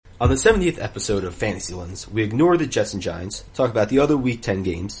On the 70th episode of Fantasy Lens, we ignore the Jets and Giants, talk about the other Week 10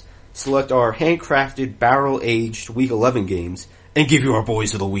 games, select our handcrafted, barrel-aged Week 11 games, and give you our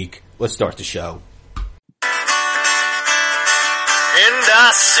boys of the week. Let's start the show. And I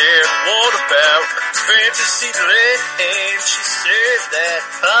said, what about Fantasy Land? She said that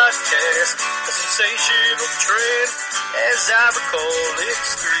podcast, a sensational trend. As I recall, it's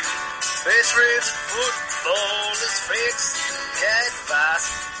three best friends of football. It's fantasy advice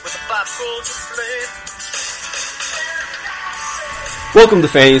with a pop culture blend. Welcome to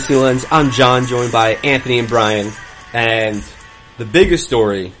Fantasy Lens. I'm John, joined by Anthony and Brian. And the biggest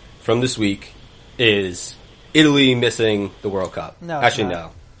story from this week is Italy missing the World Cup. No, actually, it's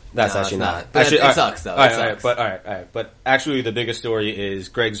no. That's No, actually it's not. not. But Actually, it sucks, though. It sucks. All right. But actually, the biggest story is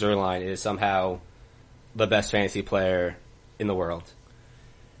Greg Zuerlein is somehow the best fantasy player in the world.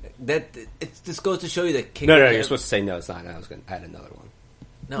 This goes to show you that No, you're supposed to say no, it's not. I was going to add another one.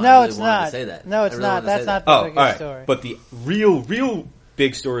 No, No, I really it's wanted not. To say that. No, it's I really not. wanted to That's say not that. the Oh, biggest all right. story. But the real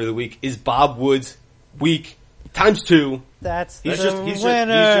big story of the week is Bob Woods week times 2. That's He's the just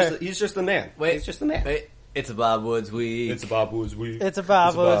winner. he's just the man. Wait, he's just the man. Wait, it's a Bob Woods week. It's a Bob Woods week. It's a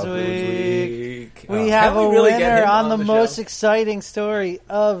Bob Woods Woods week. Oh. We have Can a we really get winner him on on the the most show? exciting story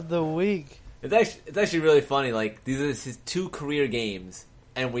of the week. It's actually really funny. Like, these are his 2 career games,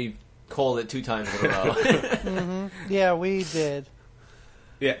 and we've called it 2 times in a row. Yeah, we did.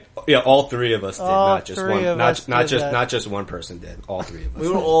 Yeah, all 3 of us did, All not just 3 one. of us Not did that. just one person did. All 3 of us. We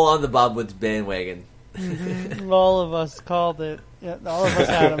were all on the Bob Woods bandwagon. All of us called it. Yeah, all of us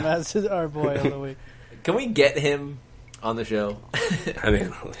had him as our boy of the week. Can we get him on the show? I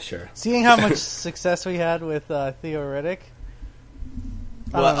mean, sure. Seeing how much success we had with Theo Riddick.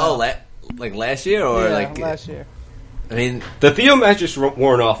 Well, like last year or yeah, like last year. I mean, The Theo match just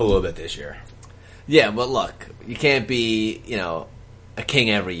worn off a little bit this year. yeah, but look, you can't be, a king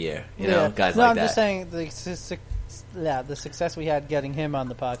every year. You know, guys no, like I'm that. just saying the success we had getting him on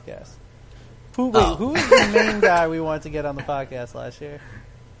the podcast. Who was the main guy we wanted to get on the podcast last year?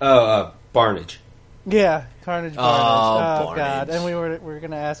 Barnage. Yeah, Carnage Barnage. Oh, Oh God! Barnage. And we were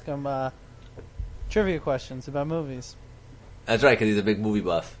going to ask him trivia questions about movies. That's right, because he's a big movie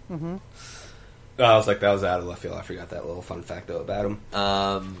buff. I was like, that was out of left field. I forgot that little fun fact though about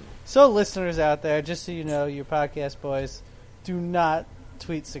him. So, listeners out there, just so you know, your podcast boys do not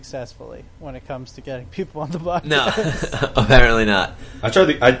tweet successfully when it comes to getting people on the podcast. No, apparently not. I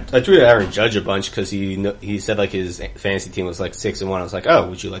tweeted Aaron Judge a bunch because he said like his fantasy team was like 6-1. I was like, oh,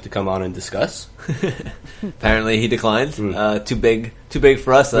 would you like to come on and discuss? Apparently he declined. Too big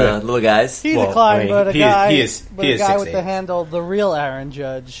for us, Yeah. little guys. He Well, declined, I mean, but a he guy, is with the 6'8". handle, the real Aaron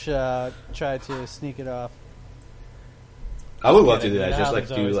Judge, tried to sneak it off. I would love to do Yeah, that. Just like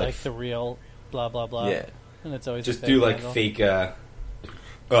there's do always, like the real blah blah blah. Yeah. And it's always just a do fake like handle.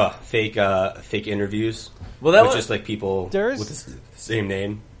 fake interviews. Well, that with was just like people There's- with the same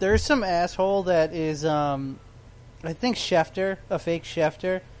name. There's some asshole that is, I think Schefter, a fake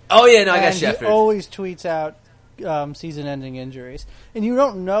Schefter. Oh yeah, no, I got And he Sheffield. always tweets out season-ending injuries, and you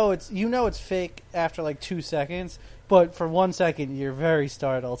don't know it's fake after like 2 seconds, but for 1 second you're very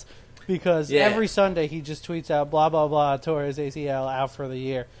startled because Yeah. every Sunday he just tweets out blah blah blah tore his ACL out for the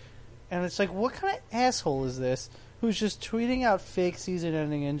year, and it's like, what kind of asshole is this who's just tweeting out fake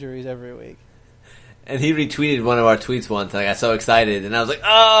season-ending injuries every week? And he retweeted one of our tweets once, and I got so excited, and I was like,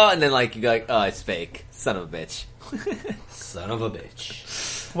 oh, and then like you go like, oh, it's fake, son of a bitch. Son of a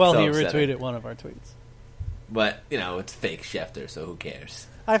bitch. Well, So he upsetting. retweeted one of our tweets. But it's fake Schefter, so who cares?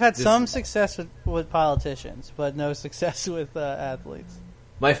 I've had This- some success with politicians, but no success with athletes.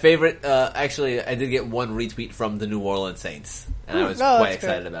 My favorite, actually, I did get one retweet from the New Orleans Saints, and I was No, quite that's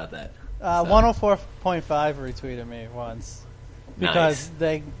excited great. about that. 104.5 retweeted me once because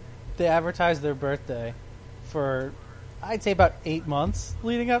Nice. they advertised their birthday for, I'd say, about 8 months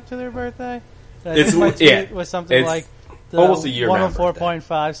leading up to their birthday. And I It's- think my tweet yeah, was something it's like the almost a year-round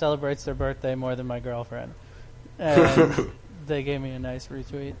 104.5 celebrates their birthday more than my girlfriend, and they gave me a nice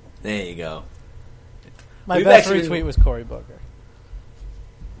retweet. There you go. My We've best actually- retweet was Cory Booker.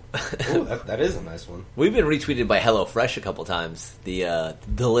 Ooh, that is a nice one. We've been retweeted by HelloFresh a couple times. The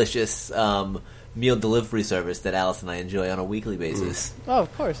delicious meal delivery service that Alice and I enjoy on a weekly basis. Oh,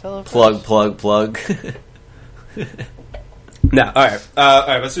 of course. Hello. Plug. No, all right,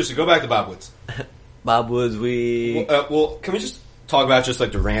 but seriously, go back to Bob Woods. Bob Woods, Well, can we just talk about just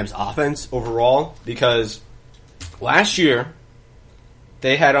like the Rams' offense overall? Because last year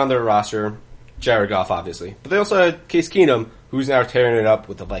they had on their roster Jared Goff, obviously, but they also had Case Keenum, who's now tearing it up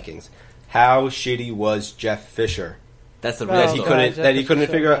with the Vikings. How shitty was Jeff Fisher That's the Oh, real that he story. God, couldn't Jeff that he couldn't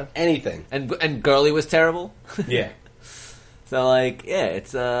Fisher, figure man. out anything? And Gurley was terrible. Yeah, So, like, yeah,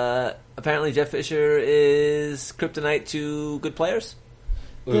 it's apparently Jeff Fisher is kryptonite to good players.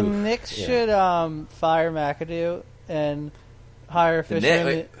 The Oof, Knicks yeah. should fire McAdoo and hire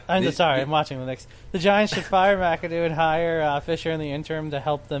Fisher. I'm watching the Knicks. The Giants should fire McAdoo and hire Fisher in the interim to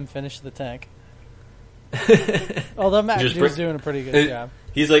help them finish the tank. Although McAdoo's doing a pretty good job.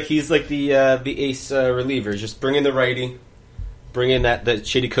 He's like the ace reliever. Just bring in the righty, bring in that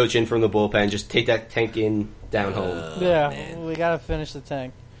shitty coach in from the bullpen. Just take that tank in down home. Man. We got to finish the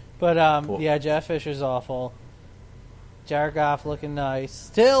tank. But yeah, Jeff Fisher's awful. Jared Goff looking nice.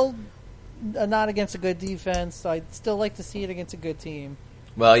 Still not against a good defense. I'd still like to see it against a good team.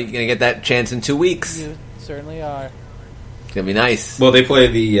 Well, you're going to get that chance in 2 weeks. You certainly are. It's going to be nice. Well, they play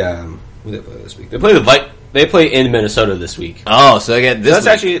the who they play this week. They play in Minnesota this week. Oh, so again, this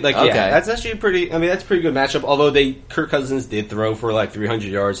That's week. actually Okay. that's actually pretty. I mean, that's a pretty good matchup. Although Kirk Cousins did throw for like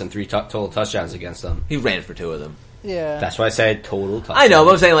 300 yards and 3 total touchdowns against them. He ran for 2 of them. Yeah. That's why I said total touchdowns. I know,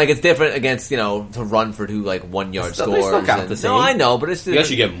 but I'm saying like it's different against to run for 2 like 1 yard Still- scores. they still count the same. No, I know, but it's You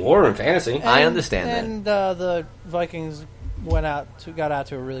actually get more in fantasy. I understand that. And the Vikings got out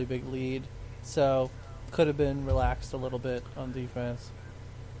to a really big lead, so could have been relaxed a little bit on defense.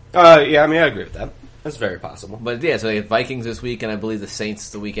 Yeah, I mean, I agree with that. That's very possible. But yeah, so they have Vikings this week, and I believe the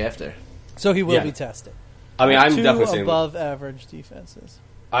Saints the week after. So he will Yeah. be tested. I mean, I'm Two definitely saying above average defenses.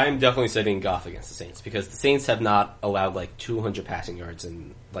 I'm definitely setting Goff against the Saints because the Saints have not allowed like 200 passing yards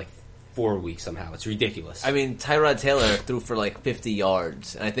in like 4 weeks somehow. It's ridiculous. I mean, Tyrod Taylor threw for like 50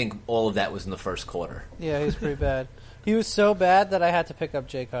 yards, and I think all of that was in the first quarter. Yeah, he was pretty bad. He was so bad that I had to pick up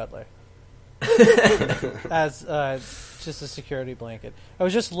Jay Cutler as just a security blanket. I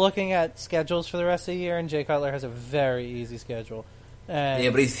was just looking at schedules for the rest of the year, and Jay Cutler has a very easy schedule. And Yeah,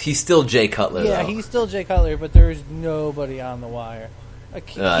 but he's still Jay Cutler, yeah, though. he's still Jay Cutler, but there's nobody on the wire.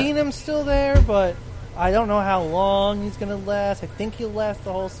 Keenum's still there, but I don't know how long he's going to last. I think he'll last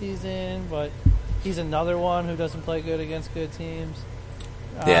the whole season, but he's another one who doesn't play good against good teams.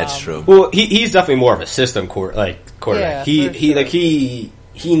 Yeah, that's true. well, he's definitely more of a system quarterback. Yeah, he for sure. he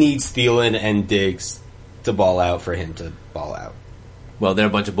needs Thielen and Diggs to ball out for him to ball out. Well, they're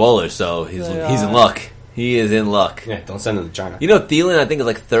a bunch of bowlers, so he's They in are. luck. He is in luck. Yeah, don't send him to China. You know, Thielen, I think, is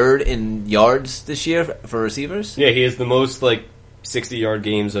like 3rd in yards this year for receivers. Yeah, he has the most like 60-yard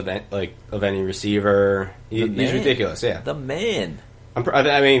games of any receiver. He's man. ridiculous. Yeah, The man.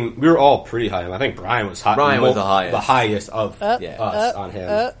 I mean, we were all pretty high on him. I think Brian was hot. Brian was the highest. The highest of Yeah. us on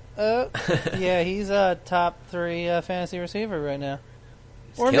him. Yeah, he's a top 3 fantasy receiver right now.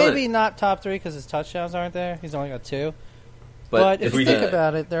 Or killing maybe it. not top 3 because his touchdowns aren't there. He's only got 2. But But if we you think did-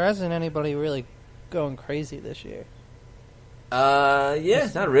 about it, there hasn't anybody really going crazy this year. Yeah,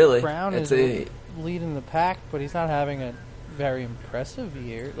 not really. Brown It's is leading the pack, but he's not having a very impressive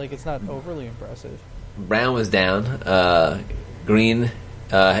year. Like, it's not overly impressive. Brown was down. Green,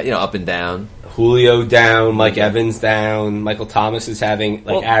 up and down. Julio down, Mike Evans down, Michael Thomas is having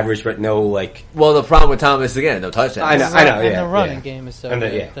average but no like. Well, the problem with Thomas again, no touchdowns. I know, And yeah, the running yeah. game is so And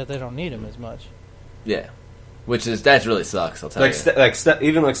good that they don't need him as much. Yeah, that really sucks. I'll tell Like you.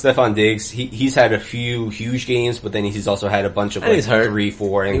 even like Stephon Diggs, he's had a few huge games, but then he's also had a bunch of And like he's hurt. 3,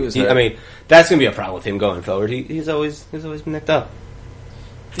 4, and He was hurt. I mean that's gonna be a problem with him going forward. He's always been nicked up.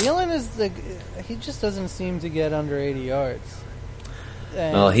 Thielen he just doesn't seem to get under 80 yards.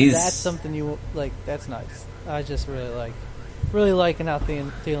 And Well, that's something you like. That's nice. I just really liking how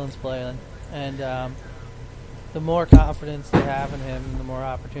Thielen's playing, and the more confidence they have in him, the more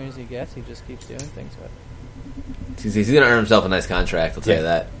opportunities he gets. He just keeps doing things with. He's going to earn himself a nice contract. I'll tell you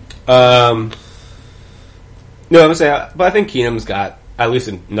that. No, I'm saying, but I think Keenum's got at least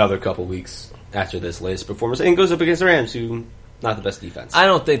another couple weeks after this latest performance, and goes up against the Rams, who not the best defense. I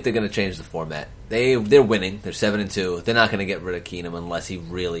don't think they're going to change the format. They're winning. They're 7-2. They're not going to get rid of Keenum unless he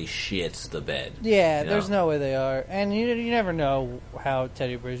really shits the bed. Yeah, You there's know? no way they are, and you never know how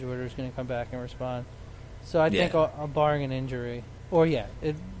Teddy Bridgewater is going to come back and respond. So I think, barring an injury, or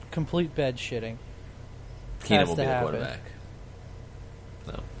complete bed shitting, Keenum has will to be the happen. quarterback.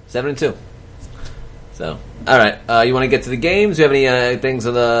 So 7-2. So all right, you want to get to the games? Do you have any things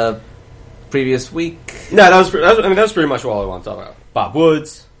of the previous week? No, that was pretty much all I want to talk about. Bob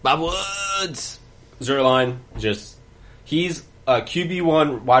Woods, Bob Woods. Zerline, he's a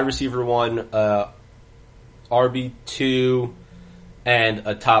QB1, wide receiver 1, RB2, and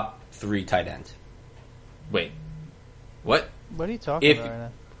a top 3 tight end. Wait, what? What are you talking about right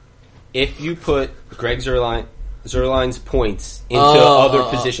now? If you put Greg Zerline's points into other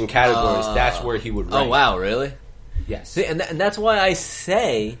position categories, that's where he would rank. Oh wow, really? Yes. See, and that's why I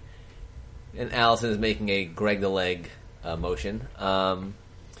say, and Allison is making a Greg the Leg motion.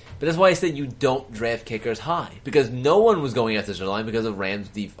 But that's why I said you don't draft kickers high, because no one was going after Zerline because of Rams'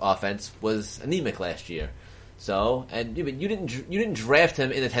 offense was anemic last year. So, and you didn't draft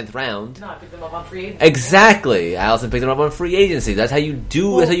him in the 10th round. No, I picked them up on free agency. Exactly, Allison picked him up on free agency. That's how you do.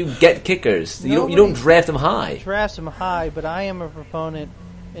 Well, that's how you get kickers. You don't draft them high. Drafts him high, but I am a proponent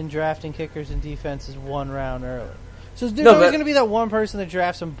in drafting kickers and defenses 1 round early. So there's always going to be that one person that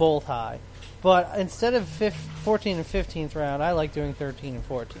drafts them both high. But instead of 14th and 15th round, I like doing 13 and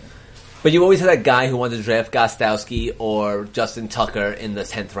 14. But you always had that guy who wanted to draft Gostowski or Justin Tucker in the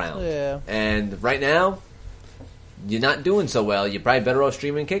 10th round. Yeah. And right now, you're not doing so well. You're probably better off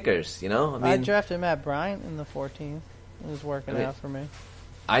streaming kickers, you know? I drafted Matt Bryant in the 14th. It was working out for me.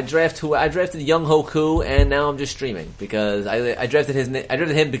 I drafted Young Hoku, and now I'm just streaming because I drafted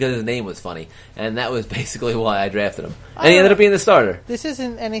him because his name was funny, and that was basically why I drafted him. And he ended up being the starter. This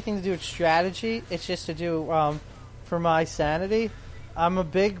isn't anything to do with strategy. It's just to do for my sanity. I'm a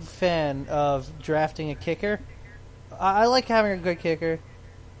big fan of drafting a kicker. I like having a good kicker,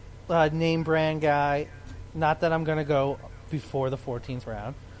 name brand guy. Not that I'm going to go before the 14th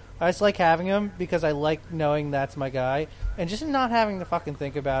round. I just like having him because I like knowing that's my guy. And just not having to fucking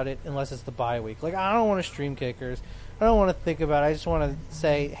think about it unless it's the bye week. Like, I don't want to stream kickers. I don't want to think about it. I just want to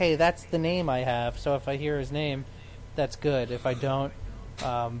say, hey, that's the name I have. So if I hear his name, that's good. If I don't,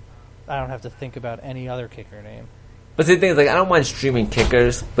 I don't have to think about any other kicker name. But the thing is, like, I don't mind streaming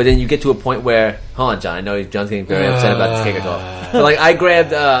kickers, but then you get to a point where, hold on, John, I know John's getting very upset about this kicker talk. But like, I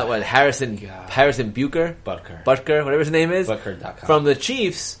grabbed Harrison Butker, whatever his name is, Butker.com. from the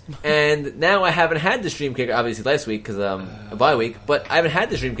Chiefs, and now I haven't had the stream kicker, obviously last week because a bye week, but I haven't had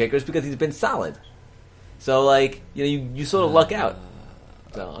the stream kickers because he's been solid. So like, you sort of luck out.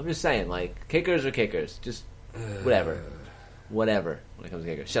 So I'm just saying, like, kickers are kickers, just whatever when it comes to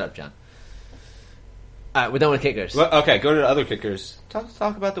kickers. Shut up, John. All right, we're done with kickers. Well, okay, go to the other kickers.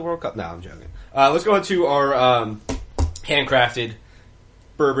 Talk about the World Cup. No, I'm joking. Let's go into our handcrafted,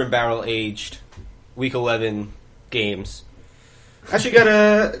 bourbon barrel aged Week 11 games. Actually, got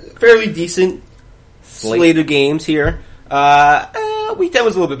a fairly decent slate of games here. Week 10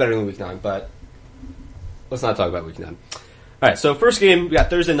 was a little bit better than Week 9, but let's not talk about Week 9. All right, so first game, we got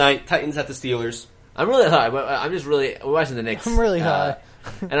Thursday night, Titans at the Steelers. I'm really high, but we're watching the Knicks. I'm really high.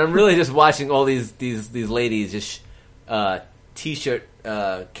 And I'm really just watching all these ladies just t-shirt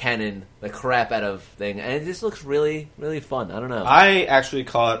cannon the crap out of thing, and it just looks really, really fun. I don't know. I actually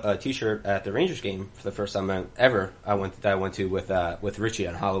caught a T-shirt at the Rangers game for the first time ever. I went to with Richie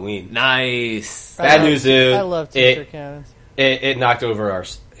on Halloween. Nice. Bad news, dude. I love t-shirt cannons. It knocked over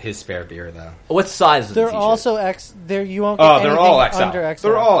his spare beer though. What size is the They're t-shirt? also X. You won't get they're all XL. under XL.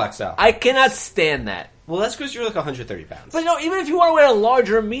 They're all XL. I cannot stand that. Well, that's because you're like 130 pounds. But no, even if you want to wear a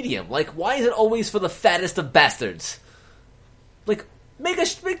larger or medium, like, why is it always for the fattest of bastards? Like,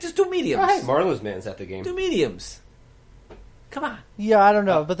 just do mediums. Right, Marlowe's man's at the game. Do mediums. Come on. Yeah, I don't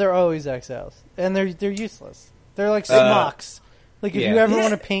know, but they're always XLs, and they're useless. They're like smocks. Like if you ever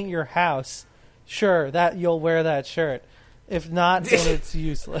want to paint your house, sure, that you'll wear that shirt. If not, then it's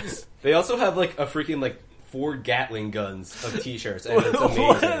useless. They also have like a freaking like 4 Gatling guns of T-shirts, and it's amazing.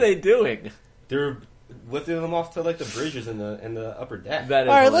 What are they doing? They're lifting them off to like the bridges in the upper deck. That is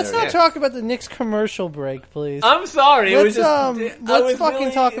All right, hilarious. let's not talk about the Knicks commercial break, please. I'm sorry. Let's Let's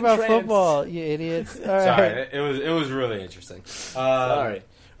fucking talk about football, you idiots. All right. Sorry, it was really interesting. Sorry.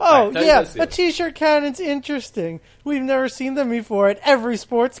 Oh, right, yeah, Steelers. a T-shirt cannon's interesting. We've never seen them before at every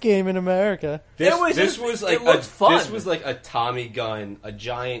sports game in America. This It was like looked fun. This was like a Tommy gun, a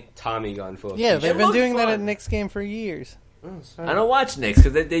giant Tommy gun full of Yeah, T-shirts. they've been looked doing that fun. at Knicks game for years. I don't watch Knicks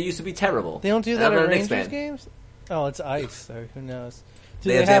because they used to be terrible. They don't do And that I'm not at a Knicks Rangers fan. games? Oh, it's ice, so who knows? Do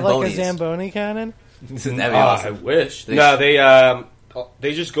They they, have have like a Zambonis. Zamboni cannon? That'd be I awesome. wish. They No,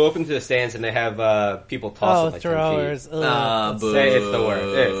 they just go up into the stands and they have people toss Oh, it like 10 throwers. feet. Ugh. Boo. It's the worst.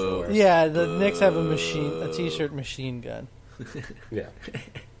 It's the worst. Yeah, the Knicks have a T-shirt machine gun. Yeah.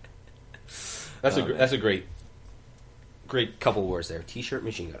 That's a great couple wars there. T-shirt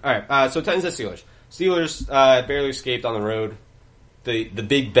machine gun. All right. So Titans at Steelers. Steelers barely escaped on the road. The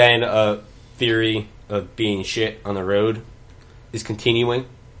Big Ben theory of being shit on the road is continuing.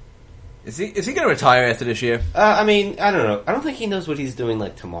 Is he going to retire after this year? I mean, I don't know. I don't think he knows what he's doing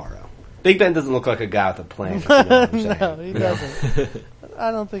like tomorrow. Big Ben doesn't look like a guy with a plan. If you know what I'm saying. No, he doesn't.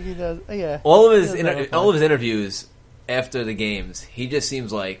 I don't think he does. Yeah. All of He his doesn't have a plan. all of his interviews after the games, he just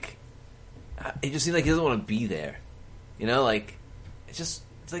seems like he doesn't want to be there. You know, like it's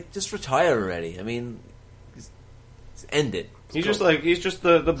like just retire already. I mean, just end it. He's just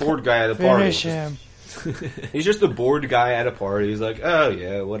the bored guy at a party. Finish him. He's just the bored guy at a party. He's like, oh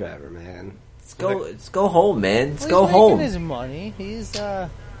yeah, whatever, man. Let's go home, man. Let's Well, go he's home. making his money. He's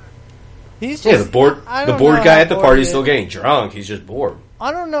He's Yeah, just, the board I don't guy know how at the bored party he is still is. getting drunk. He's just bored.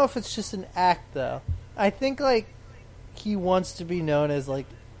 I don't know if it's just an act though. I think like he wants to be known as like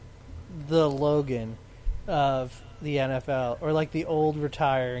the Logan of the NFL, or like the old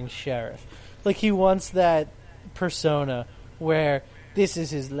retiring sheriff. Like he wants that persona where this is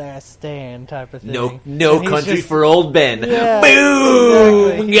his last stand type of thing. No And he's country just- for old Ben. Yeah,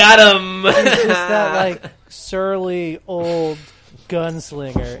 Boom! exactly. Got him! He's just that like surly old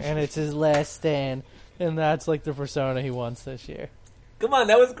gunslinger, and it's his last stand, and that's like the persona he wants this year. Come on,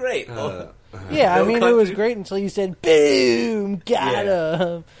 that was great. Yeah, No I mean it was country. great until you said "boom, got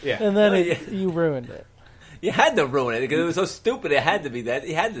him," Yeah. and then Oh, yeah. you ruined it. You had to ruin it because it was so stupid. It had to be that.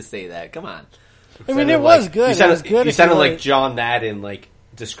 You had to say that. Come on. I mean, Sounded it was like- good. You sounded, it was good. You if sounded let like it- John Madden, like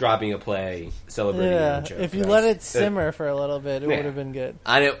describing a play, celebrating yeah. a joke. If you That let was- it simmer for a little bit, it Yeah. would have been good.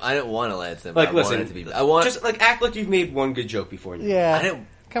 I didn't want to let it simmer. Like, I listen, wanted it to be. I want. just like act like you've made one good joke before. Yeah, I didn't.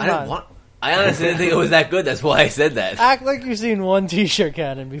 Come I didn't on. want. I honestly didn't think it was that good. That's why I said that. act like you've seen one T-shirt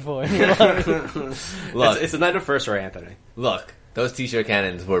cannon before. in your life. Look, It's a night of first for Anthony. look. Those t-shirt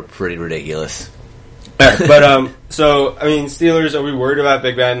cannons were pretty ridiculous. But so I mean, Steelers. Are we worried about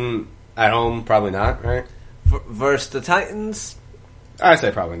Big Ben at home? Probably not, right? Versus the Titans. I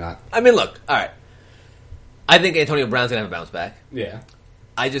say probably not. I mean, look. All right. I think Antonio Brown's gonna have a bounce back. Yeah.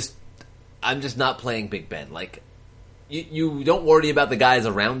 I'm just not playing Big Ben. Like, you don't worry about the guys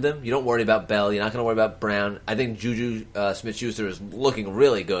around him. You don't worry about Bell. You're not going to worry about Brown. I think Juju Smith-Schuster is looking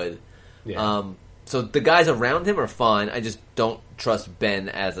really good. Yeah. So the guys around him are fine. I just don't trust Ben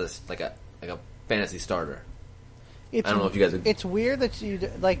as a fantasy starter. It's, I don't know if you guys. It's weird that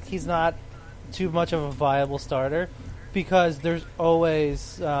he's not too much of a viable starter because there's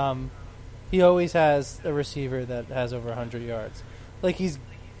always he always has a receiver that has over 100 yards. Like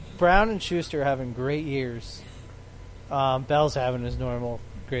Brown and Schuster are having great years. Bell's having his normal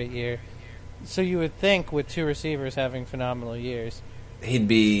great year. So you would think with two receivers having phenomenal years, He'd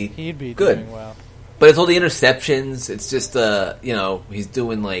be good. doing well. But it's all the interceptions. It's just he's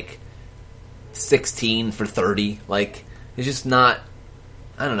doing like 16 for 30. Like, it's just not.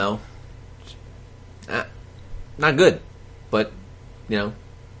 I don't know. Not good. But the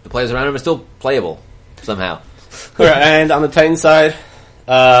players around him are still playable somehow. All right, and on the Titans side,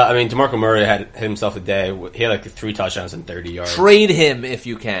 I mean, DeMarco Murray had himself a day. He had like 3 touchdowns and 30 yards. Trade him if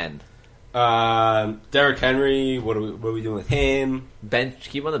you can. Derrick Henry, what are we doing with him?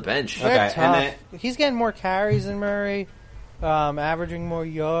 Keep him on the bench. Okay, They're and tough. He's getting more carries than Murray, averaging more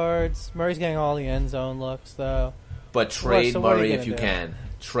yards. Murray's getting all the end zone looks though. But trade So what are you Murray gonna if you do? can.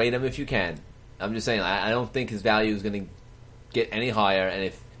 Trade him if you can. I'm just saying, I don't think his value is going to get any higher. And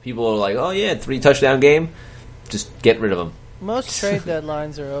if people are like, oh yeah, 3 touchdown game, just get rid of him. Most trade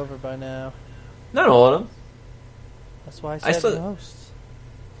deadlines are over by now. Not all of them. That's why I I said still- most.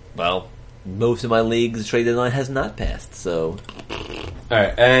 Well, most of my leagues, the trade deadline has not passed. So All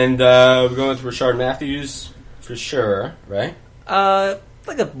right, and we're going with Rashard Matthews for sure, right?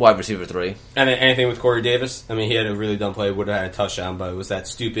 like a wide receiver 3. And then anything with Corey Davis? I mean, he had a really dumb play, would have had a touchdown, but it was that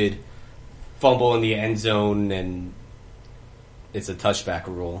stupid fumble in the end zone, and it's a touchback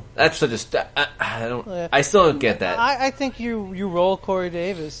rule. That's such a. I don't. Yeah. I still don't get that. I think you roll Corey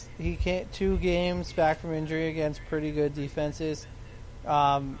Davis. He can't 2 games back from injury against pretty good defenses,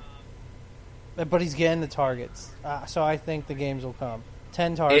 but he's getting the targets. So I think the games will come.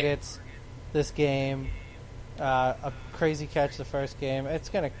 10 targets this game. A crazy catch the first game. I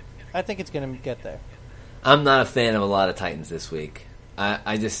think it's gonna get there. I'm not a fan of a lot of Titans this week.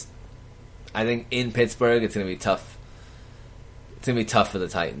 I think in Pittsburgh it's gonna be tough. It's gonna be tough for the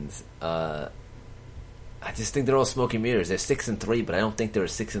Titans. I just think they're all smoke and mirrors. They're 6-3, but I don't think they're a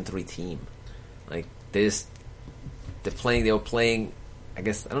 6-3 team. Like they were playing. I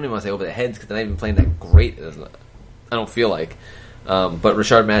guess I don't even want to say over their heads because they're not even playing that great. I don't feel like. But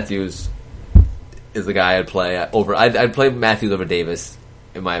Rashard Matthews is the guy I'd play over. I'd play Matthews over Davis,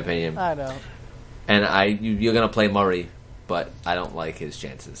 in my opinion. I don't. And you're gonna play Murray, but I don't like his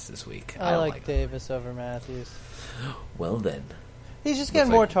chances this week. I don't like Davis over Matthews. Well then, He's just getting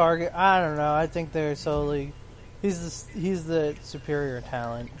Looks more like- target. I don't know. I think they're slowly. He's the superior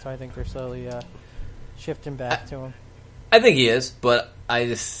talent, so I think they're slowly shifting back to him. I think he is, but I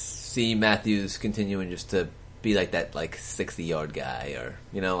just see Matthews continuing just to be like that, 60-yard guy, or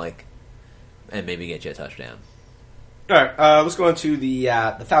and maybe get you a touchdown. All right, let's go on to the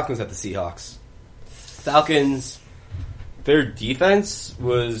Falcons at the Seahawks. Falcons, their defense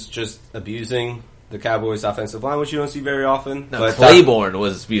was just abusing the Cowboys' offensive line, which you don't see very often. No, but Claiborne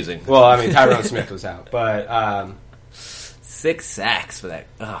was abusing. well, I mean, Tyron Smith was out. But 6 sacks for that.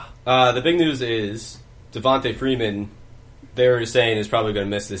 Ugh. the big news is Devontae Freeman, they were saying, is probably going to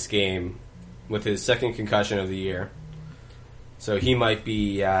miss this game with his second concussion of the year. So he might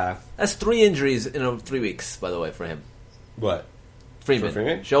be That's 3 injuries in 3 weeks, by the way, for him. what? Freeman. For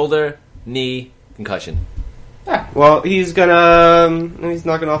Freeman? Shoulder, knee, concussion. Yeah. Well, he's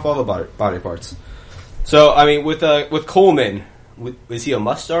knocking off all the body parts. So I mean, with Coleman, is he a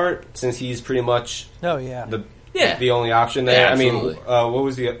must start since he's pretty much Oh yeah. the only option there? Yeah, I mean, absolutely. what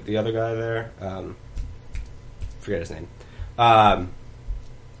was the other guy there? Forget his name.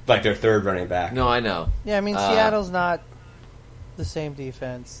 Like their third running back. No, I know. Yeah, I mean Seattle's not the same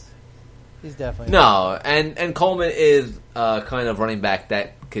defense. He's definitely No, and Coleman is kind of running back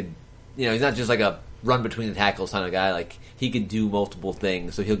that could, he's not just like a run between the tackles kind of guy. Like he could do multiple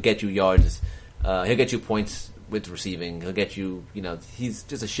things, so he'll get you yards, he'll get you points with receiving. He'll get you, he's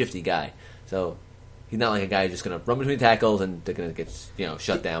just a shifty guy. So he's not like a guy who's just going to run between tackles and they're going to get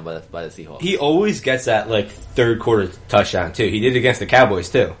shut down by the Seahawks. He always gets that like third quarter touchdown too. He did it against the Cowboys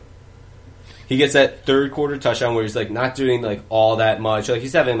too. He gets that third quarter touchdown where he's like not doing like all that much. Like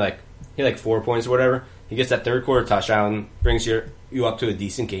he's having like 4 points or whatever. He gets that third quarter touchdown, brings you up to a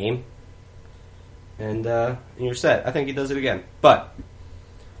decent game, and you're set. I think he does it again. But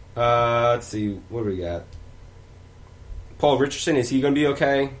let's see, what do we got? Paul Richardson, is he going to be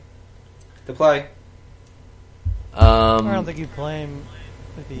okay to play? I don't think you play him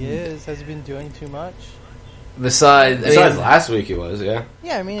if he is. Has he been doing too much? Besides Last week he was, yeah.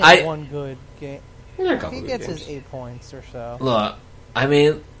 Yeah, I mean, he had one good game. Yeah, a couple He good gets games. his 8 points or so. Look, I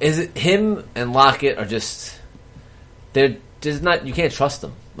mean, is it him and Lockett are they're just not, you can't trust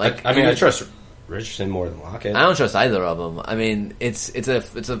them. Like, I trust Richardson more than Lockett. I don't trust either of them. I mean, it's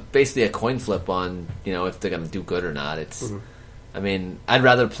basically a coin flip on, if they're going to do good or not. It's, I mean, I'd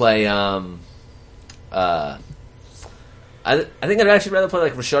rather play, I think I'd actually rather play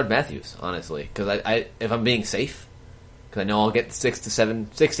like Rashard Matthews, honestly, because I if I'm being safe, because I know I'll get 6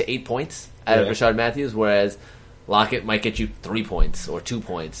 to 8 points out of Rashard Matthews, whereas Lockett might get you 3 points or 2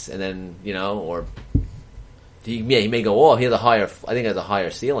 points, and then or he may go off. He has a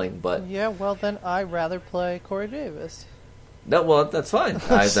higher ceiling, but Yeah, well then I'd rather play Corey Davis. no, well that's fine.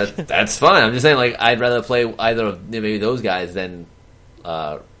 That's fine. I'm just saying, like, I'd rather play either of maybe those guys than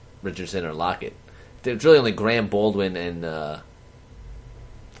Richardson or Lockett. There's really only Graham, Baldwin, and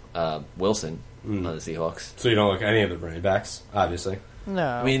Wilson on the Seahawks. So you don't look at any of the running backs, obviously. No.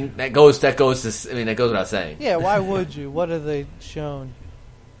 I mean, that goes without saying. Yeah, why would you? What have they shown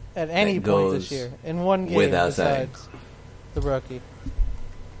at any That point this goes year? In one game without besides the rookie.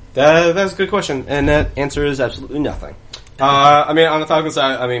 That's a good question, and that answer is absolutely nothing. I mean, on the Falcons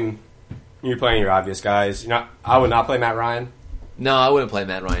side, I mean, you're playing your obvious guys. I would not play Matt Ryan. No, I wouldn't play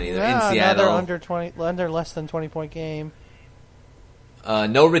Matt Ryan either. Yeah, In Seattle, under less than 20 point game.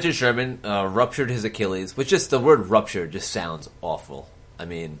 no Richard Sherman ruptured his Achilles, which just the word ruptured just sounds awful. I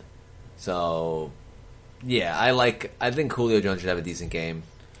mean, so yeah, I think Julio Jones should have a decent game.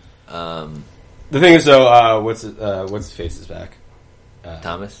 The thing is, though, what's his face is back?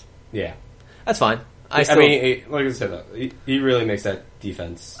 Thomas, Yeah, that's fine. like I said, though, he really makes that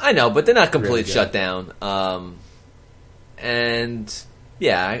defense. I know, but they're not complete Really good. shutdown. And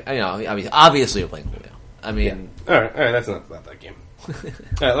yeah, I know. Obviously, you're playing Julio. I mean, All right, that's not that game. All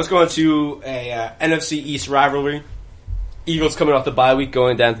right, let's go into a NFC East rivalry. Eagles coming off the bye week,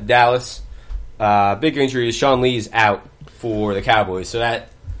 going down to Dallas. Big injury is Sean Lee's out for the Cowboys, so that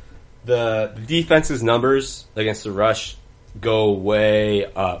the defense's numbers against the rush go way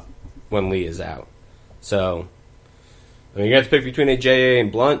up when Lee is out. So I mean, you have to pick between AJ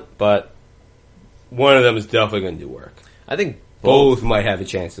and Blunt, but one of them is definitely going to do work. I think Both might have a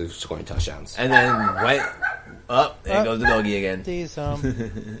chance of scoring touchdowns. And then there goes the doggy again. Tease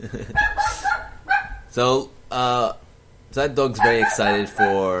So that dog's very excited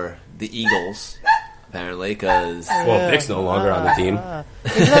for the Eagles, apparently, because Well, Vic's no longer on the team.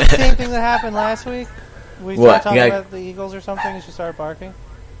 Isn't that the same thing that happened last week? We What? started talking Yeah. about the Eagles or something, and she started barking.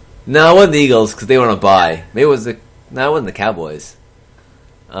 no, it wasn't the Eagles because they were on a bye. Maybe it was it wasn't the Cowboys.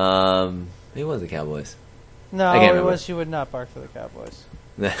 Maybe it was the Cowboys. No, I can't it remember. was she would not bark for the Cowboys.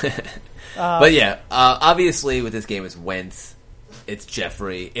 But yeah, obviously with this game it's Wentz, it's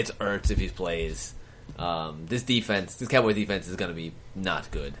Jeffrey, it's Ertz if he plays. This Cowboy defense is going to be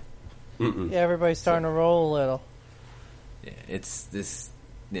not good. Yeah, everybody's starting to roll a little. Yeah, it's this,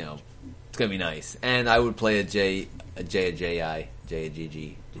 it's going to be nice. And I would play a J a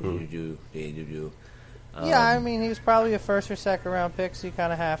GG. Yeah, I mean, he was probably a first or second round pick, so you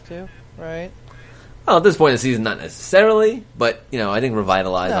kind of have to, right? Well, at this point in the season, not necessarily, but I think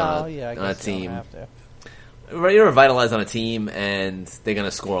revitalize on I a guess you don't team. have to. You're revitalized on a team, and they're going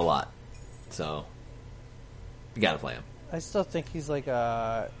to score a lot. So you got to play him. I still think he's like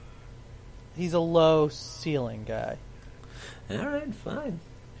a he's a low ceiling guy. All right, fine.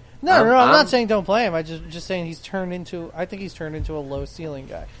 No, I'm not saying don't play him. I just saying I think he's turned into a low ceiling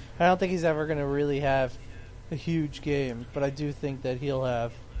guy. I don't think he's ever going to really have a huge game, but I do think that he'll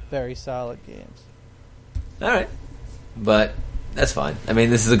have very solid games. All right, but that's fine. I mean,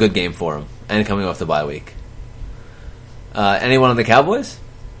 this is a good game for him, and coming off the bye week. Anyone on the Cowboys?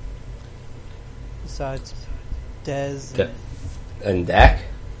 Besides Dez And Dak?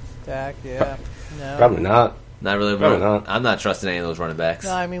 Dak, yeah. No. Probably not. Not really. Probably not. I'm not trusting any of those running backs.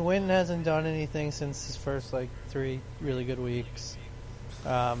 No, I mean, Witten hasn't done anything since his first, 3 really good weeks.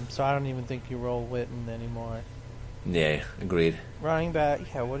 So I don't even think you roll Witten anymore. Yeah, agreed. Running back,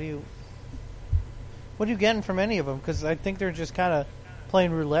 yeah, what are you getting from any of them? Because I think they're just kind of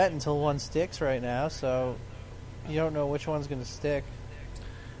playing roulette until one sticks right now, so you don't know which one's going to stick.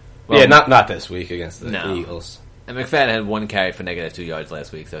 Well, yeah, not this week against the Eagles. And McFadden had 1 carry for negative 2 yards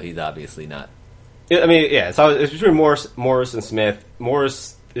last week, so he's obviously not. I mean, yeah, it's between Morris and Smith.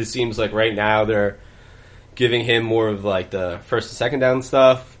 Morris, it seems like right now they're giving him more of the first and second down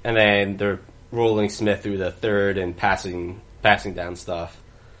stuff, and then they're rolling Smith through the third and passing down stuff.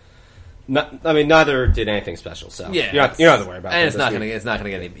 Neither did anything special, so yeah, you don't have to worry about it. And it's not going to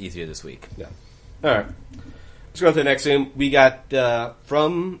get any easier this week. Yeah. All right. Let's go on to the next game. We got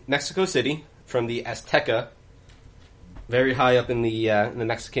from Mexico City, from the Azteca, very high up in the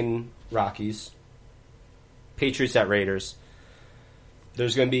Mexican Rockies. Patriots at Raiders.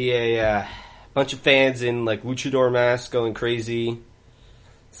 There's going to be a bunch of fans in luchador masks going crazy.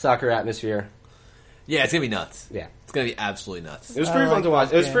 Soccer atmosphere. Yeah, it's going to be nuts. Yeah. It's going to be absolutely nuts. It was pretty fun to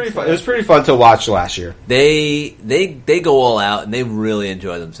watch. It was pretty fun. It was pretty fun to watch last year. They go all out and they really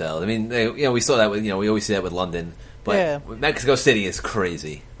enjoy themselves. I mean, we saw that with we always see that with London, but Mexico City is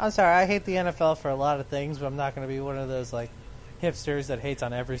crazy. I'm sorry, I hate the NFL for a lot of things, but I'm not going to be one of those hipsters that hates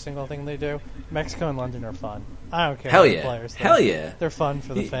on every single thing they do. Mexico and London are fun. I don't care. Hell what yeah, the players think. hell yeah. They're fun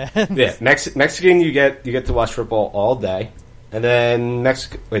for the fans. Yeah, Mexican, you get to watch football all day, and then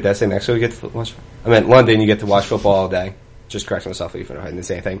Mexico. Wait, did I say Mexico? You get to watch. I meant London. You get to watch football all day. Just correct myself even if I didn't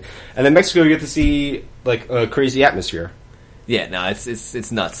say anything. And then Mexico, you get to see a crazy atmosphere. Yeah, no,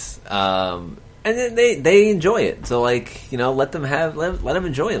 it's nuts. And then they enjoy it. So let them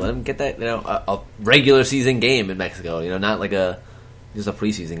enjoy it. Let them get that a regular season game in Mexico. Not just a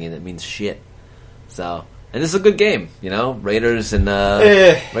preseason game that means shit. So, and this is a good game. Raiders and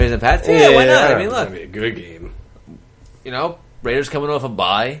Raiders and Pats. Yeah, why not? I mean, look, it's gonna be a good game. Raiders coming off a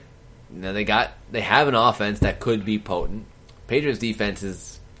bye. They have an offense that could be potent. Patriots defense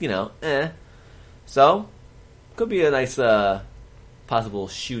is So could be a nice possible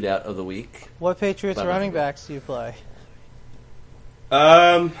shootout of the week. What Patriots running backs do you play?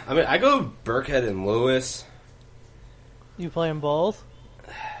 I go Burkhead and Lewis. You play them both?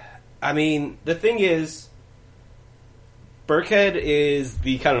 I mean, the thing is, Burkhead is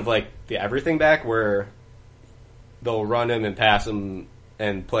the kind of the everything back where they'll run him and pass him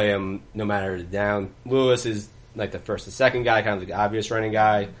and play him no matter the down. Lewis is the first and second guy, kind of the obvious running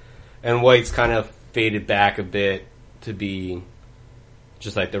guy. And White's kind of faded back a bit to be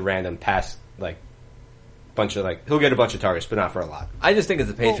just the random pass, bunch of he'll get a bunch of targets, but not for a lot. I just think it's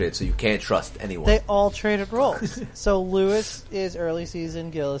the Patriots, so you can't trust anyone. They all traded roles. So Lewis is early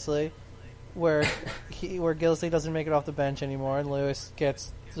season Gillislee, where Gillislee doesn't make it off the bench anymore, and Lewis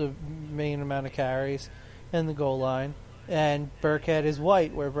gets the main amount of carries in the goal line. And Burkhead is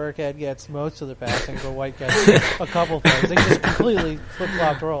White, where Burkhead gets most of the passing, but White gets a couple things. They just completely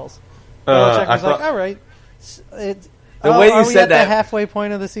flip-flopped roles. Belichick was all right. The way you said at the halfway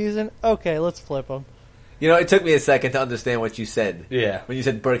point of the season? Okay, let's flip them. It took me a second to understand what you said. Yeah. When you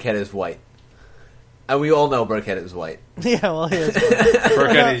said Burkhead is White. And we all know Burkhead is White. Yeah, well, he is.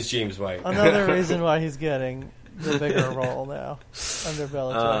 Burkhead is James White. Another reason why he's getting the bigger role now under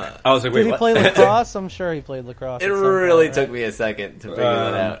Belichick. I was like, wait, did he play lacrosse? I'm sure he played lacrosse. It really took me a second to figure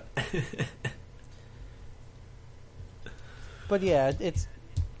that out. But yeah, it's.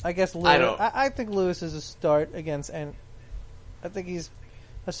 I guess Lewis, I think Lewis is a start against, and I think he's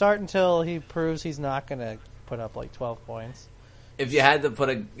a start until he proves he's not going to put up 12 points. If you had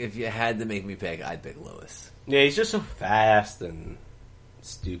to make me pick, I'd pick Lewis. Yeah, he's just so fast and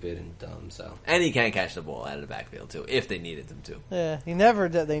stupid and dumb. So, and he can't catch the ball out of the backfield too, if they needed him to. Yeah, they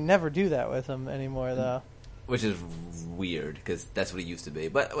never do that with him anymore, though. Which is weird because that's what he used to be.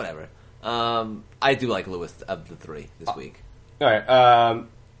 But whatever. I do like Lewis of the three this week. All right.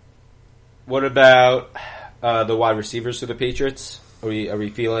 What about the wide receivers for the Patriots? Are we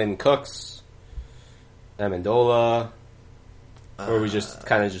feeling Cooks, Amendola, or are we just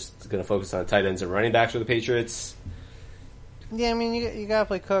kind of just going to focus on tight ends and running backs for the Patriots? Yeah, I mean, you gotta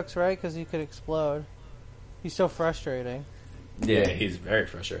play Cooks, right? Because he could explode. He's so frustrating, Yeah, he's very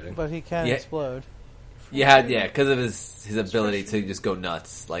frustrating. but he can Yeah. explode. Yeah, because of his ability to just go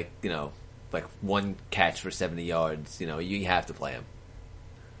nuts. Like, like one catch for 70 yards. You have to play him.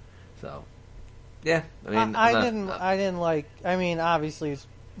 So, yeah. I mean, I didn't like. I mean, obviously it's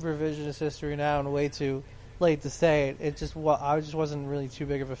revisionist history now, and way too late to say it. I just wasn't really too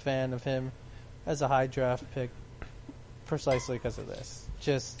big of a fan of him as a high draft pick, precisely because of this.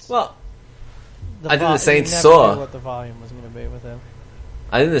 Well, I think the you Saints never saw knew what the volume was going to be with him.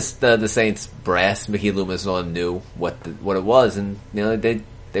 I think the Saints brass, Mickey Loomis, all knew what it was, and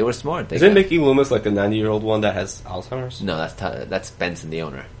they were smart. Isn't Mickey Loomis like the 90-year-old one that has Alzheimer's? No, that's Benson, the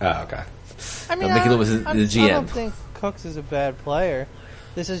owner. Oh, okay. I mean, Mickey Loomis is the GM. I don't think Cooks is a bad player.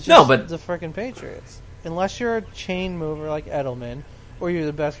 This is just the freaking Patriots. Unless you're a chain mover like Edelman, or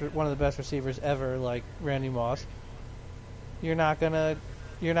you're one of the best receivers ever like Randy Moss, you're not gonna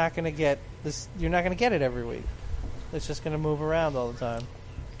get this. You're not gonna get it every week. It's just gonna move around all the time.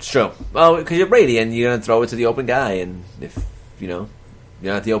 It's true. Well, because you're Brady, and you're gonna throw it to the open guy, and if you're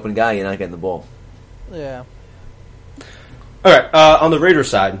not the open guy, you're not getting the ball. Yeah. All right. On the Raiders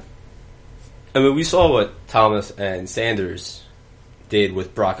side, I mean, we saw what Thomas and Sanders did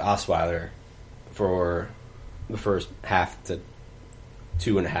with Brock Osweiler for the first half to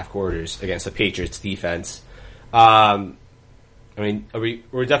 2.5 quarters against the Patriots defense. I mean,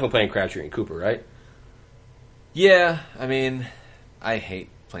 we're definitely playing Crabtree and Cooper, right? Yeah, I mean, I hate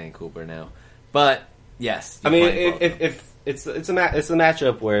playing Cooper now, but yes. I mean, if it's a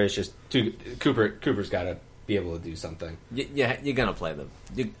matchup where it's just Cooper's got to be able to do something. Yeah, you're gonna play them.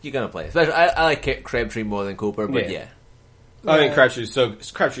 You're gonna play. Especially, I like Crabtree more than Cooper, but yeah. I mean, Crabtree's so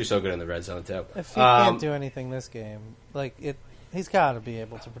good in the red zone too. If he can't do anything this game, he's got to be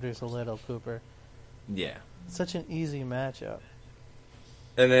able to produce a little Cooper. Yeah, Such an easy matchup.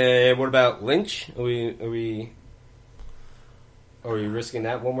 And then what about Lynch? Are we risking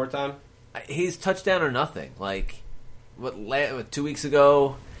that one more time? he's touchdown or nothing. Like what 2 weeks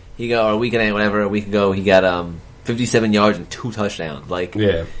ago or a week ago he got 57 yards and 2 touchdowns. Like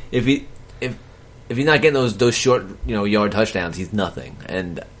if he's not getting those short yard touchdowns, he's nothing.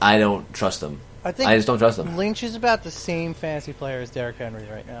 And I don't trust him. I just don't trust him. Lynch is about the same fantasy player as Derrick Henry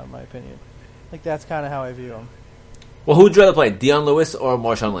right now, in my opinion. Like that's kind of how I view him. Well, who would you rather play, Deion Lewis or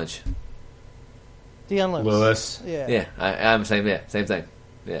Marshawn Lynch? Deion Lewis. Yeah. I'm saying same thing.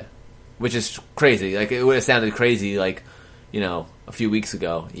 Yeah, which is crazy. Like it would have sounded crazy, like a few weeks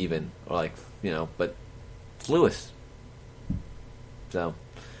ago, even or but it's Lewis. So,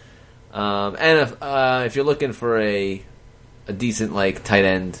 and if you're looking for a decent tight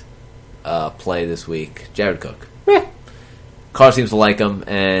end play this week, Jared Cook. Carr seems to like him,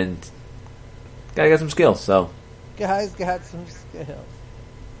 and guy got some skills. So, guy's got some skills.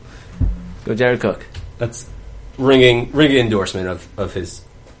 Go Jared Cook. That's ringing endorsement of his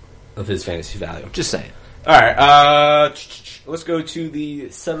fantasy value. Just saying. All right, let's go to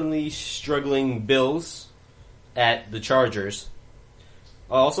the suddenly struggling Bills at the Chargers.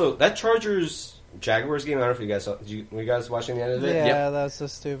 Also, that Chargers Jaguars game. I don't know if you guys saw. Were you guys watching the end of it? Yeah, Yep. that was so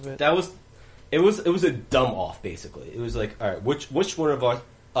stupid. It was a dumb off basically. It was like, all right, which one of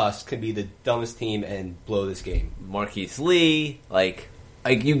us can be the dumbest team and blow this game? Marquise Lee, like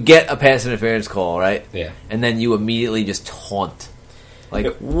you get a pass interference call, right? Yeah. And then you immediately just taunt.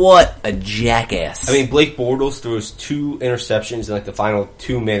 What a jackass. I mean, Blake Bortles throws 2 interceptions in the final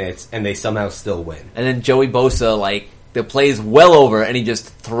 2 minutes, and they somehow still win. And then Joey Bosa, the play's well over, and he just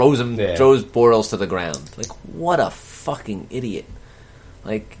throws Bortles to the ground. What a fucking idiot.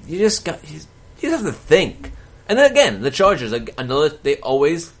 You just have to think. And then again, the Chargers, they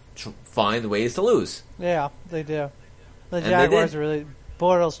always find ways to lose. Yeah, they do. The Jaguars really...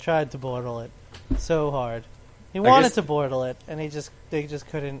 Bortles tried to Bortle it so hard. He wanted to Bortle it, and they just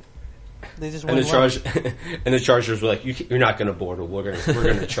couldn't. They just wouldn't. And the Chargers were like, "You're not going to Bortle. We're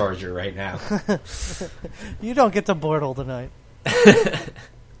going to charge you right now." You don't get to Bortle tonight.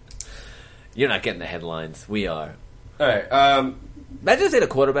 You're not getting the headlines. We are. All right. Imagine if they had a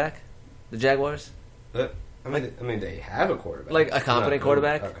quarterback, the Jaguars. I mean, they have a quarterback, a competent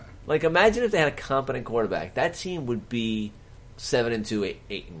quarterback. Okay. Imagine if they had a competent quarterback. That team would be 7-2,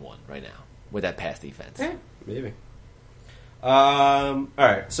 8-1 right now with that pass defense. Yeah, maybe. All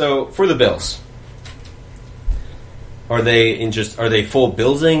right. So for the Bills, are they full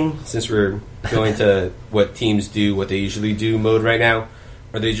Billsing since we're going to what teams do, what they usually do mode right now?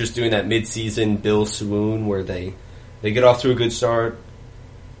 Are they just doing that mid-season Bill swoon where they get off to a good start?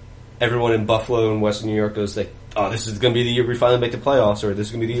 Everyone in Buffalo and Western New York goes "Oh, this is going to be the year we finally make the playoffs," or "This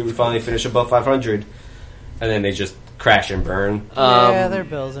is going to be the year we finally finish above 500," and then they just crash and burn. Yeah, they're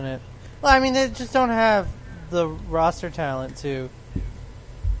Bills in it. Well, I mean, they just don't have the roster talent to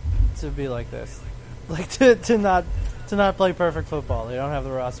be like this, like to not play perfect football. They don't have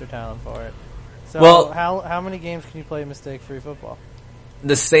the roster talent for it. So, Well- how many games can you play mistake-free football?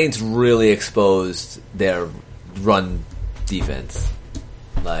 The Saints really exposed their run defense.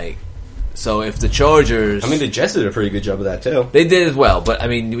 Like, so if the Chargers... I mean, the Jets did a pretty good job of that, too. they did as well, but I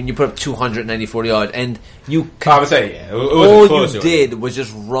mean, when you put up 294 yards, and you... I would say, yeah. It was all close you to it. did was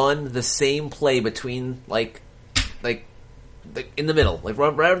just run the same play between, like in the middle, like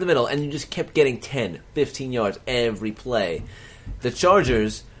right over the middle, and you just kept getting 10, 15 yards every play. The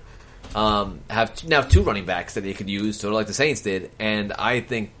Chargers have now 2 running backs that they could use, sort of like the Saints did, and I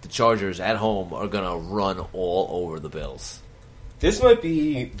think the Chargers at home are going to run all over the Bills. This might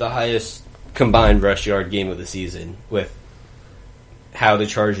be the highest combined rush yard game of the season with how the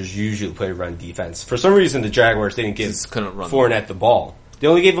Chargers usually play run defense. For some reason, the Jaguars didn't give Just couldn't run. Fournette the ball. They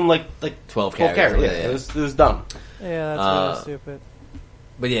only gave him like 12 carries. carries. Yeah, it was dumb. Yeah, that's really stupid.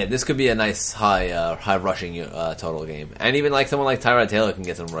 But yeah, this could be a nice high rushing total game, and even like someone like Tyrod Taylor can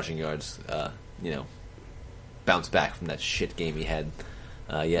get some rushing yards. Bounce back from that shit game he had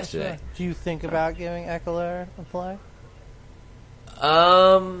yesterday. Do you think about giving Eckler a play?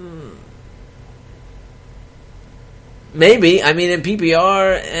 Maybe. I mean, in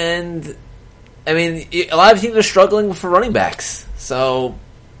PPR, and I mean, a lot of teams are struggling for running backs. So,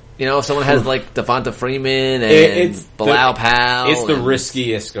 if someone has like Devonta Freeman and Bilal Powell, It's the and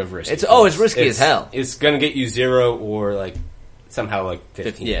riskiest of risky. it's risky as hell. It's going to get you 0 or like somehow like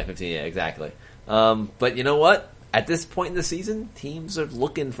 15. 15. Yeah, exactly. But you know what? At this point in the season, teams are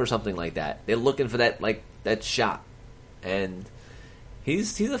looking for something like that. They're looking for that shot, and he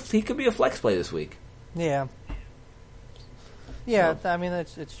could be a flex play this week. Yeah. Yeah, I mean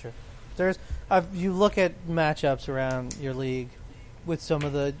it's true. You look at matchups around your league with some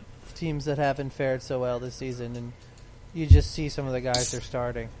of the teams that haven't fared so well this season, and you just see some of the guys they're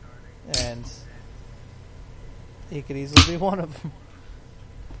starting, and he could easily be one of them.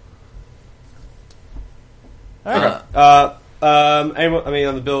 All right. Anyone, I mean,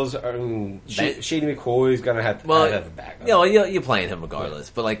 on the Bills, Shady McCoy's gonna have to have a backup. You're playing him regardless.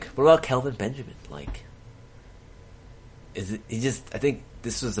 But like, what about Kelvin Benjamin? Like, I think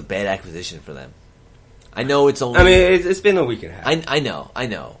this was a bad acquisition for them. I know it's only. I mean, it's been a week and a half. I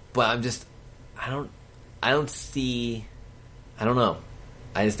know, but I don't see. I don't know.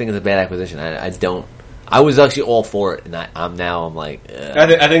 I just think it's a bad acquisition. I was actually all for it, and I'm like.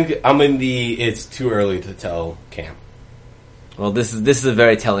 I think I'm in the it's too early to tell camp. Well, this is a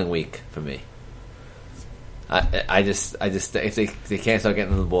very telling week for me. I just if they can't start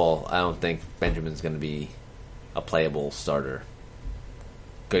getting the ball, I don't think Benjamin's going to be a playable starter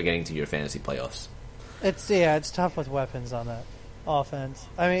getting to your fantasy playoffs. It's tough with weapons on that offense.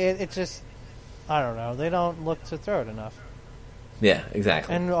 I mean, it just, I don't know. They don't look to throw it enough. Yeah,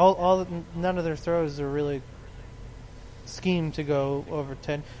 exactly. And none of their throws are really schemed to go over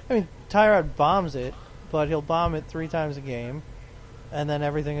 10. I mean, Tyrod bombs it, but he'll bomb it 3 times a game, and then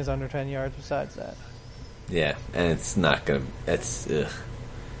everything is under 10 yards besides that. Yeah, and it's not gonna. It's ugh.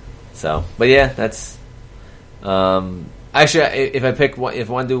 So, but yeah, that's. Actually, if I want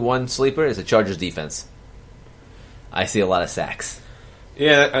to do one sleeper, it's a Chargers defense. I see a lot of sacks.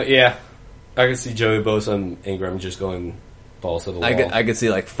 Yeah. I can see Joey Bosa and Ingram just going balls to the wall. I could see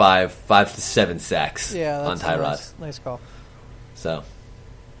like 5 to 7 sacks on that's Tyrod. a nice call. So,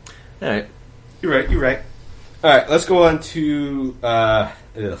 all right. You're right. All right, let's go on to. I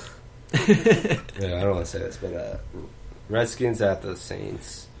don't want to say this, but Redskins at the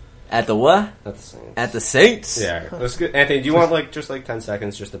Saints. At the what? At the Saints. At the Saints? Yeah. Let's get Anthony. Do you want just 10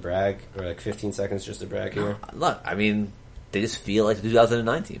 seconds just to brag, or 15 seconds just to brag here? Look, I mean, they just feel like the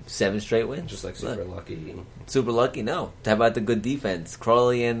 2009 team. 7 straight wins. Just super lucky. Super lucky? No. How about the good defense?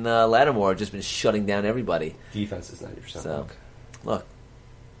 Crawley and Lattimore have just been shutting down everybody. Defense is 90% So, luck. look,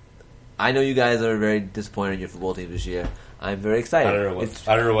 I know you guys are very disappointed in your football team this year. I'm very excited. I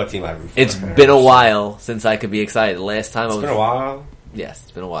don't know what team I root for. It's been a while since I could be excited. The last time It's been a while. Yes,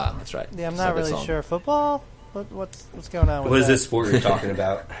 it's been a while. That's right. Yeah, I'm It's a not good really song. sure. Football? What's going on with What is that? this sport you're talking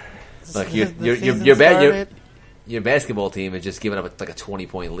about? Look, The your season started. your basketball team is just giving up like a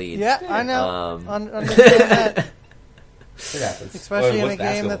 20-point lead. Yeah, I know. Um, Understand that. It happens. Especially in What's a game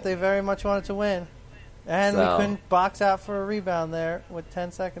that basketball? they very much wanted to win. And So- we couldn't box out for a rebound there with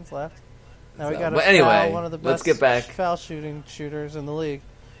 10 seconds left. Now we So- got to but anyway, foul one of the let's best get back. foul shooters in the league.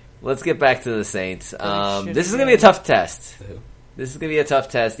 Let's get back to the Saints. shitty This is going to be a game. tough test. This is going to be a tough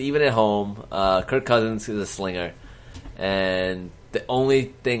test, even at home. Kirk Cousins is a slinger. And the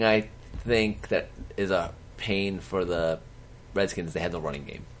only thing I think that is a pain for the Redskins, they had no running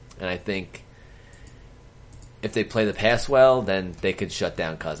game. And I think if they play the pass well, then they could shut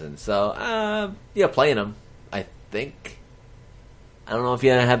down Cousins. So, playing him, I think. I don't know if you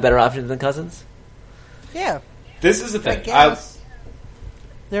have better options than Cousins. Yeah. This is the I thing. guess.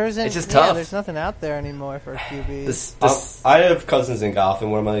 There isn't. It's just tough. There's nothing out there anymore for QBs. This I have Cousins in Goff,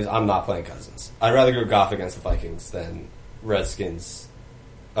 and one of my leagues, I'm not playing Cousins. I'd rather go Goff against the Vikings than Redskins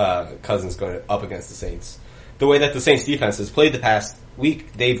Cousins going up against the Saints. The way that the Saints defense has played the past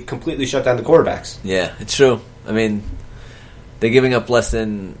week, they've completely shut down the quarterbacks. Yeah, it's true. I mean, they're giving up less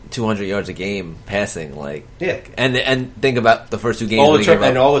than 200 yards a game passing. Like, Yeah. and think about the first two games. All when the they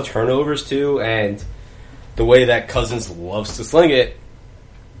gave up- all the turnovers too, and the way that Cousins loves to sling it.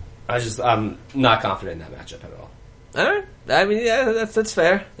 I'm not confident in that matchup at all. All right. I mean, yeah, that's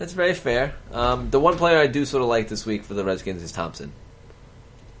fair. That's very fair. The one player I do sort of like this week for the Redskins is Thompson.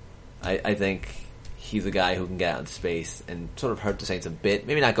 I think he's a guy who can get out in space and sort of hurt the Saints a bit.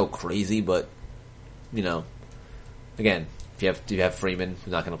 Maybe not go crazy, but again, if you have Freeman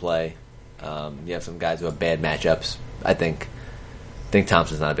who's not going to play, you have some guys who have bad matchups. I think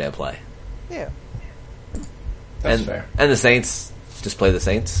Thompson's not a bad play. Yeah. That's fair. And the Saints. Just play the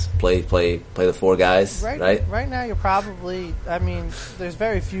Saints. Play the four guys, right? Right now, you're probably. I mean, there's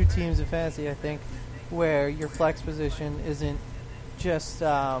very few teams in fantasy, I think, where your flex position isn't just.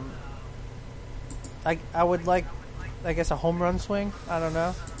 I would like, I guess, a home run swing. I don't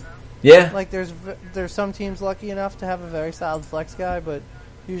know. Yeah. Like there's some teams lucky enough to have a very solid flex guy, but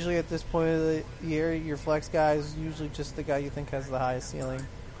usually at this point of the year, your flex guy is usually just the guy you think has the highest ceiling,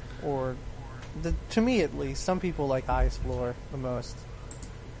 or. To me, at least, some people like highest floor the most.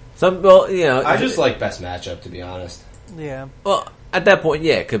 I just like best matchup, to be honest. Yeah. Well, at that point,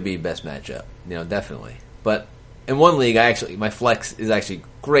 yeah, it could be best matchup. Definitely. But in one league, my flex is actually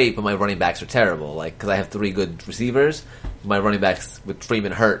great, but my running backs are terrible. Like, because I have 3 good receivers, my running backs with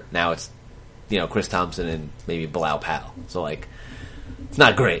Freeman hurt. Now it's, Chris Thompson and maybe Bilal Powell. So like, it's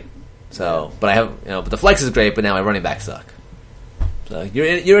not great. So, but I have, but the flex is great, but now my running backs suck. So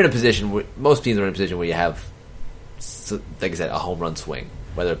you're in a position where most teams are in a position where you have, like I said, a home run swing,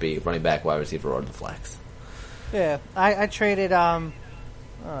 whether it be running back, wide receiver, or the flex. Yeah, I traded. I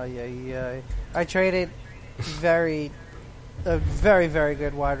traded a very very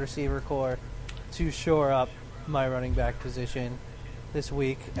good wide receiver core to shore up my running back position this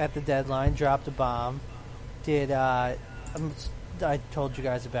week at the deadline. Dropped a bomb. I told you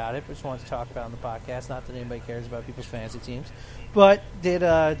guys about it, but just wanted to talk about it on the podcast. Not that anybody cares about people's fantasy teams. But did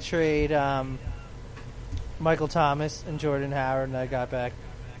trade Michael Thomas and Jordan Howard, and I got back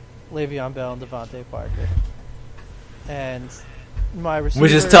Le'Veon Bell and Devontae Parker. And my receiver,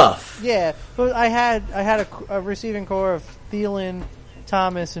 which is tough. Yeah, but I had a receiving core of Thielen,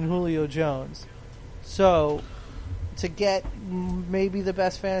 Thomas, and Julio Jones. So to get maybe the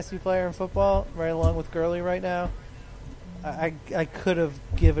best fantasy player in football, right along with Gurley right now, I could have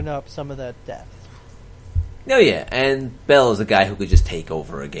given up some of that depth. No, yeah, and Bell is a guy who could just take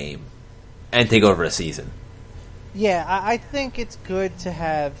over a game and take over a season. Yeah, I think it's good to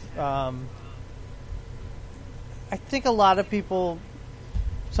have. I think a lot of people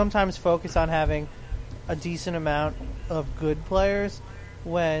sometimes focus on having a decent amount of good players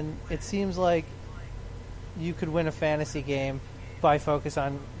when it seems like you could win a fantasy game by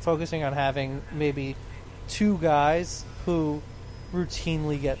focusing on having maybe 2 guys who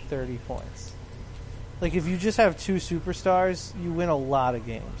routinely get 30 points. Like, if you just have 2 superstars, you win a lot of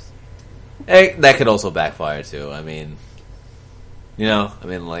games. That could also backfire, too. I mean,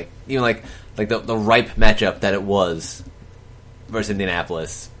 like, even like the ripe matchup that it was versus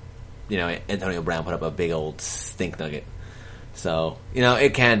Indianapolis, Antonio Brown put up a big old stink nugget. So,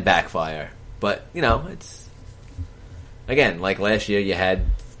 it can backfire. But, it's, again, like last year you had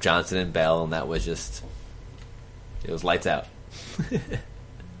Johnson and Bell, and that was just, it was lights out.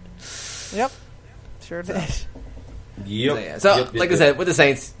 Yep. Sure did. Yep. So, I said, with the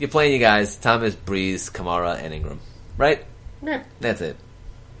Saints, you're playing you guys, Thomas, Breeze, Kamara, and Ingram. Right? Yeah. That's it.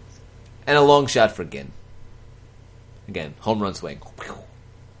 And a long shot for Ginn. Again, home run swing.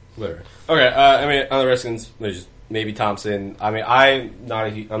 Literally. Okay, on the Redskins, maybe Thompson. I'm not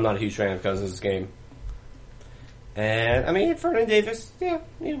a huge fan of Cousins this game. And, Vernon Davis,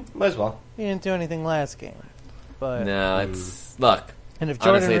 might as well. He didn't do anything last game. But No, it's... Look. And if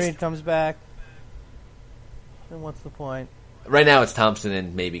Jordan honestly, Reed comes back, then what's the point? Right now it's Thompson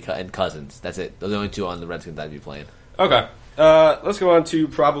and and Cousins. That's it. Those are the only 2 on the Redskins I'd be playing. Okay. Let's go on to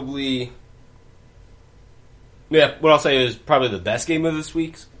probably... Yeah, what I'll say is probably the best game of this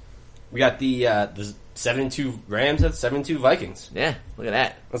week. We got the 7-2 Rams at 7-2 Vikings. Yeah, look at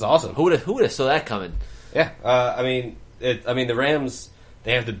that. That's awesome. Who would have saw that coming? Yeah, I mean, the Rams,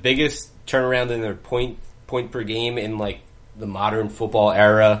 they have the biggest turnaround in their point per game in like the modern football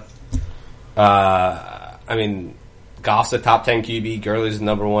era. I mean, Goff's a top 10 QB. Gurley's the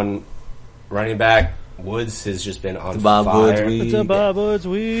number 1 running back. Woods has just been on Bob fire. Woods week. It's a Bob Woods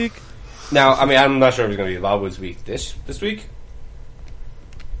week. Now, I mean, I'm not sure if it's going to be a Bob Woods week this week.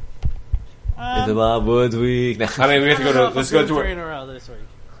 It's a Bob Woods week. I mean, we have to go to. Let's go to 3 our. in a row this week.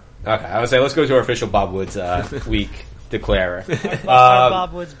 Okay, I would say let's go to our official Bob Woods week declarer. Our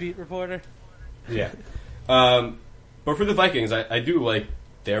Bob Woods beat reporter. Yeah. But for the Vikings, I do like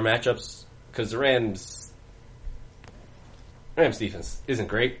their matchups because the Rams defense isn't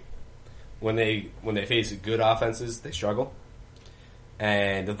great. When they face good offenses, they struggle.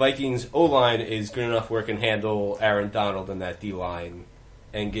 And the Vikings O-line is good enough where it can handle Aaron Donald and that D-line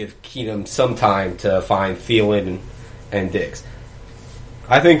and give Keenum some time to find Thielen and Diggs.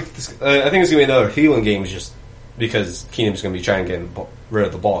 I think it's going to be another Thielen game just because Keenum's going to be trying to get rid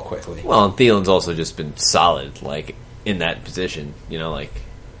of the ball quickly. Well, and Thielen's also just been solid, like, in that position. You know, like,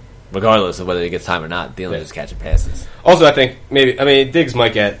 regardless of whether he gets time or not, Thielen just catching passes. Also, I think Diggs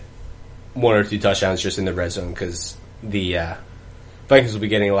might get 1 or 2 touchdowns just in the red zone because the Vikings will be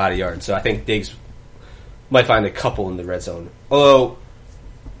getting a lot of yards. So I think Diggs might find a couple in the red zone. Although,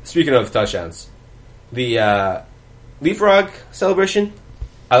 speaking of touchdowns, the leapfrog celebration,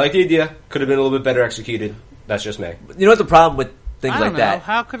 I like the idea. Could have been a little bit better executed. That's just me. You know what the problem with things I like don't know. that?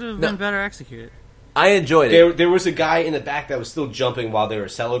 How could it have been better executed? I enjoyed it. There was a guy in the back that was still jumping while they were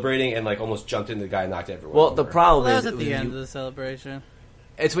celebrating and like almost jumped into the guy and knocked everyone Well, over. the problem Well, that is was at the when end you- of the celebration.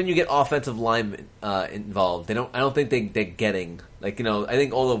 it's when you get offensive linemen involved. I don't think they're getting, like, you know, I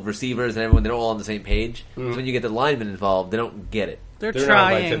think all the receivers and everyone, they're all on the same page. So when you get the linemen involved, they don't get it. They're They're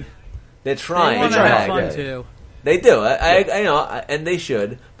not like trying. to- They're They trying. want to try have hard, fun yeah. too. They do. I know, and they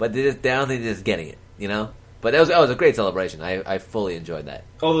should, but I don't think they're just getting it, you know? But that was a great celebration. I fully enjoyed that.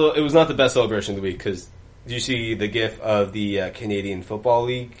 Although it was not the best celebration of the week because do you see the gif of the Canadian Football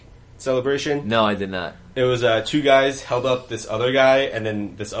League celebration? No, I did not. It was 2 guys held up this other guy, and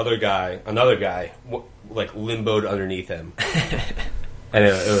then this other guy, another guy, like limboed underneath him, and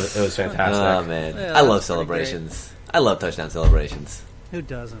it was fantastic. Oh, man. Yeah, I love that's pretty celebrations. I love touchdown celebrations. Who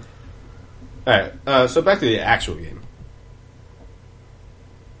doesn't? All right, so back to the actual game.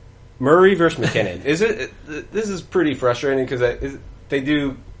 Murray versus McKinnon. This is pretty frustrating because they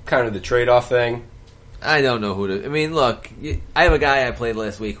do kind of the trade-off thing. I don't know who to... I mean, look, I have a guy I played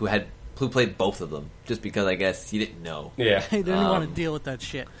last week who played both of them, just because I guess he didn't know. Yeah, He didn't want to deal with that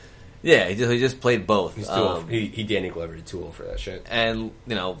shit. Yeah, he just played both. he's too old. He Danny Glover too old for that shit. And,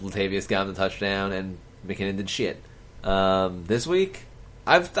 you know, Latavius got him the touchdown, and McKinnon did shit. This week,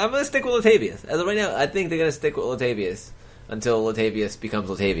 I'm going to stick with Latavius. As of right now, I think they're going to stick with Latavius until Latavius becomes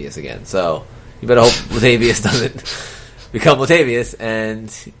Latavius again. So, you better hope Latavius doesn't become Latavius, and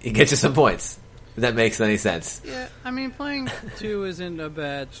he gets you some points. If that makes any sense. Yeah, I mean, playing 2 isn't a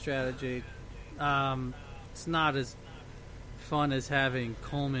bad strategy. It's not as fun as having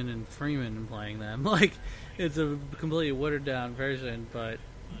Coleman and Freeman playing them. Like, it's a completely watered down version, but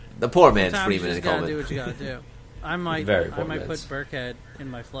The poor man's sometimes Freeman you and just gotta Coleman. do what you gotta do. I might poor put man's. Burkhead in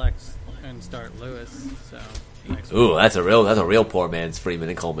my flex and start Lewis. So next Ooh, week. that's a real poor man's Freeman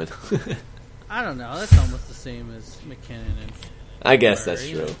and Coleman. I don't know. That's almost the same as McKinnon and. I guess that's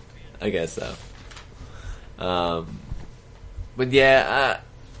Murray. true. I guess so. But yeah,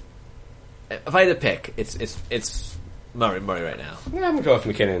 if I had to pick, it's Murray right now. Yeah, I'm gonna go with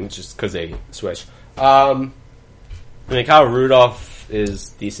McKinnon just because they switch. I mean, Kyle Rudolph is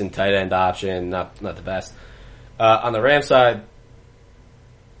decent tight end option, not the best. On the Rams side,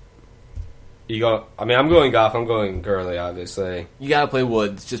 you go. I mean, I'm going Goff. I'm going Gurley. Obviously, You gotta play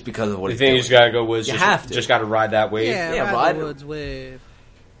Woods just because of what you he's think doing. you just gotta go Woods? You just, have to. Just gotta ride that wave. Yeah, Yeah, ride ride the it. Woods wave.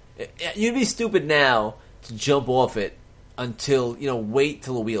 You'd be stupid now to jump off it until, wait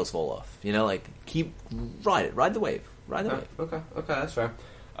till the wheels fall off. Like ride the wave, ride the wave. Okay, that's fair.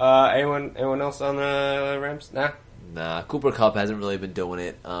 Anyone else on the Rams? Nah. Nah, Cooper Kupp hasn't really been doing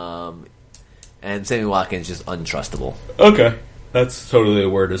it, and Sammy Watkins just untrustable. Okay, that's totally a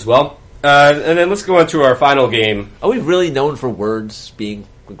word as well. And then let's go on to our final game. Are we really known for words being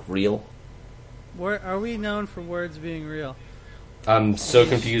real? Are we known for words being real? I'm so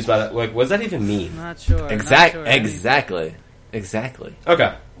confused by that. Like, what does that even mean? Not sure. Exactly.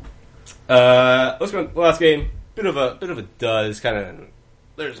 Okay. Let's go. Last game. Bit of a dud. Kind of.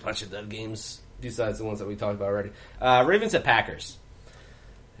 There's a bunch of dud games besides the ones that we talked about already. Ravens at Packers.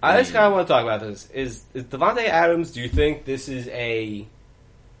 I just kind of want to talk about this. Is Devontae Adams? Do you think this is a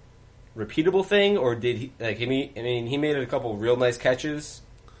repeatable thing, or did he he made a couple real nice catches?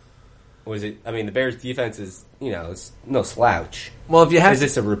 Was it? I mean, the Bears' defense is, it's no slouch. Well, if you have Is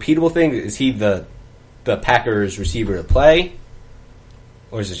this a repeatable thing? Is he the Packers receiver to play?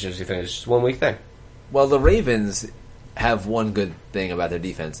 Or is it just, you think it's just 1 week thing? Well, the Ravens have one good thing about their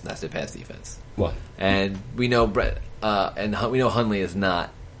defense, and that's their pass defense. What? And we know we know Hundley is not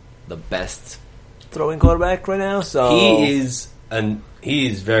the best throwing quarterback right now. So He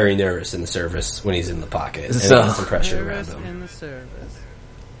is very nervous in the service when he's in the pocket. And So- some pressure around Service him. in the service.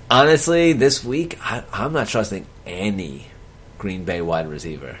 honestly, this week I'm not trusting any Green Bay wide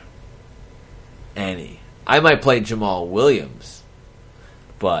receiver. Any. I might play Jamal Williams,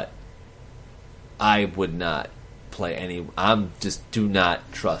 but I would not play any. I'm just do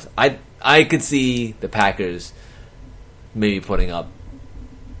not trust. I could see the Packers maybe putting up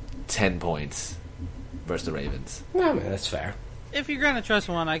 10 points versus the Ravens. Yeah, man, that's fair. If you're going to trust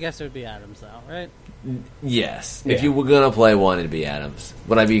one, I guess it would be Adams, though, right? Yes. Yeah. If you were going to play one, it'd be Adams.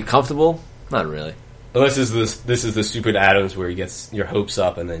 Would I be comfortable? Not really. Unless this is the stupid Adams where he gets your hopes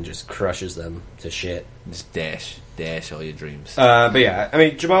up and then just crushes them to shit. Just dash all your dreams. But yeah, I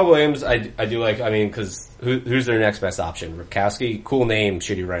mean, Jamal Williams, I do like, I mean, because who's their next best option? Ripkowski? Cool name,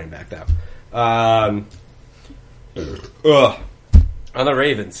 shitty running back, though. On the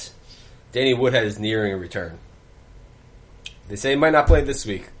Ravens, Danny Woodhead is nearing a return. They say he might not play this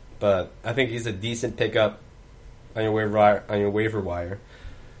week, but I think he's a decent pickup on your waiver wire.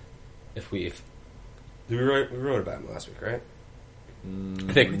 We wrote about him last week, right?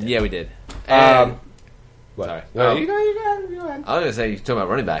 I think we did. Yeah, we did. What? Sorry. No, you go ahead. I was going to say, you're talking about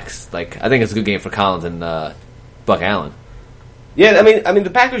running backs. Like, I think it's a good game for Collins and Buck Allen. Yeah, I mean, the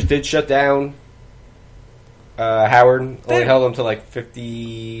Packers did shut down Howard. Only held him to like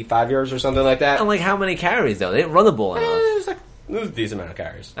 55 yards or something like that. And, like, how many carries, though? They didn't run the ball enough. It was a decent amount of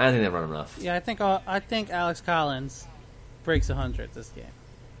carries. I don't think they run enough. Yeah, I think Alex Collins breaks 100 this game.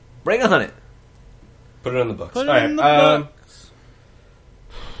 Break 100. Put it on the books. Put it All right, in the books.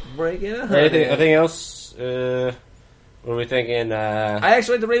 Break it 100. Anything else? What are we thinking? I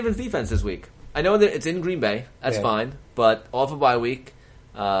actually like the Ravens' defense this week. I know that it's in Green Bay. That's Yeah. fine. But off a bye week,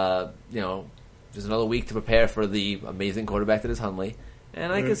 there's another week to prepare for the amazing quarterback that is Hundley.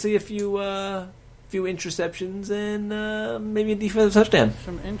 And I can see a few interceptions and maybe a defensive touchdown.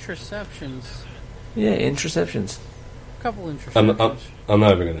 Some interceptions. Yeah, interceptions. A couple interceptions. I'm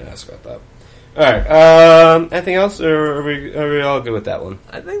not even going to ask about that. All right. Anything else, or are we all good with that one?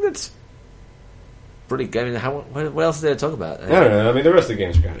 I think that's pretty good. I mean, what else is there to talk about? I don't know. I mean, the rest of the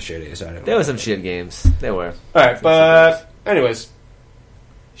games are kind of shitty, so I don't know. There were some shit games. There were. All right, but anyways,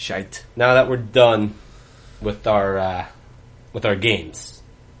 Shite. now that we're done with our games,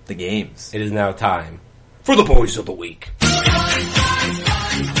 The games. it is now time for the boys of the week.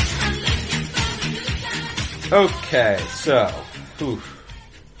 Okay, so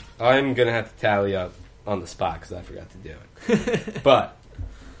I'm gonna have to tally up on the spot because I forgot to do it. But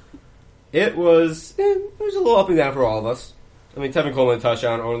it was a little up and down for all of us. I mean, Tevin Coleman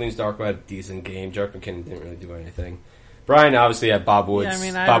touchdown. Orleans Darkwa had a decent game. Jarek McKinnon didn't really do anything. Brian obviously had Bob Woods. Yeah, I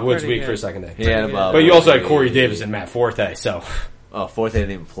mean, I Bob had Woods pretty week good. for a second day. Yeah, But But you also had Corey Davis and Matt Forte. So Oh, Forte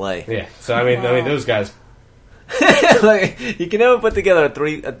didn't even play. yeah. So I mean, those guys. Like, you can never put together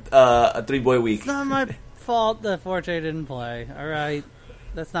a three boy week. It's not my fault that Forte didn't play. All right,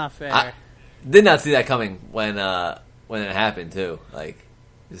 that's not fair. I did not see that coming when it happened too. Like,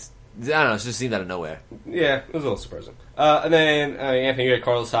 just, I don't know. It just seemed out of nowhere. Yeah, it was a little surprising. And then Anthony, you had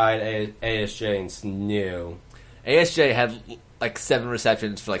Carlos Hyde, ASJ, and Snew. ASJ had like 7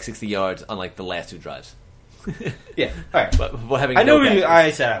 receptions for like 60 yards on like the last 2 drives. Yeah, all right. But having I know no catches.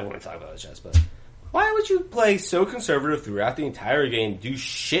 I said I wouldn't talk about this, but why would you play so conservative throughout the entire game, do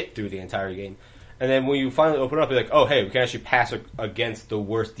shit through the entire game, and then when you finally open up, you're like, oh, hey, we can actually pass against the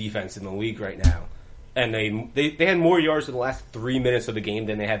worst defense in the league right now. And they had more yards in the last 3 minutes of the game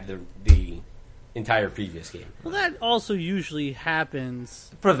than they had the entire previous game. Well, that also usually happens.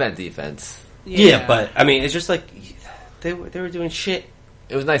 Prevent defense. Yeah, but, I mean, it's just like they were doing shit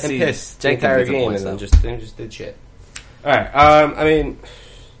It was nice to and see pissed the Jenkins entire get some game, points, and then though. just did shit. All right,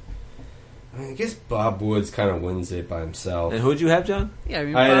 I guess Bob Woods kind of wins it by himself. And who'd you have, John? Yeah, I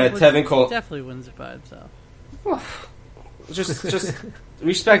mean, I had Bob Tevin Woods Cole- definitely wins it by himself. Just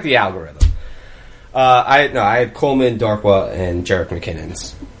respect the algorithm. I had Coleman, Darkwa, and Jarek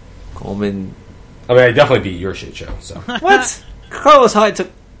McKinnon's. Coleman. I mean, I definitely beat your shit show. So What? Carlos Hyde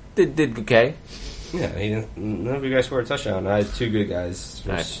did okay. yeah, none of you guys scored a touchdown. I had 2 good guys.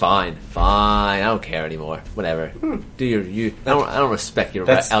 All right, fine. I don't care anymore. Whatever. Do you? I don't respect your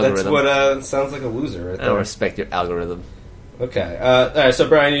That's algorithm. what sounds like a loser right I don't there. respect your algorithm. Okay. All right. So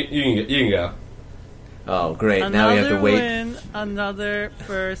Brian, you can go. Oh, great! Now we have to wait. Win, another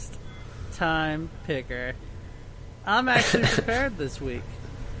first time picker. I'm actually prepared this week.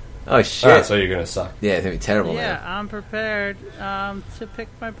 Oh shit! So you're gonna suck. Yeah, it's gonna be terrible, Yeah, man. I'm prepared to pick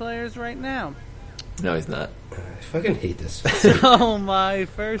my players right now. No, he's not. I fucking hate this. So my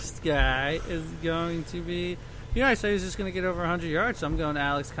first guy is going to be, I said he was just going to get over 100 yards, so I'm going to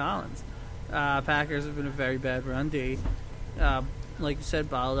Alex Collins. Packers have been a very bad run D. Like you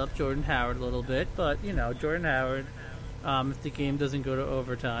said, bottled up Jordan Howard a little bit, but, Jordan Howard, if the game doesn't go to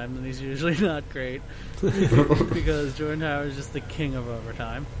overtime, then he's usually not great. Because Jordan Howard is just the king of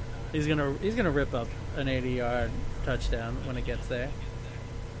overtime. He's gonna rip up an 80-yard touchdown when it gets there.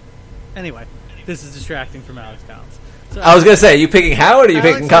 Anyway, this is distracting from Alex Collins. So I was gonna say, are you picking Howard or are you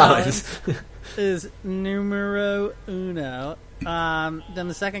Alex picking Collins? is numero uno. Then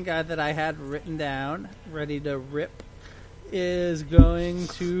the second guy that I had written down, ready to rip, is going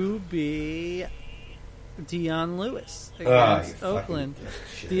to be Deion Lewis against Oakland.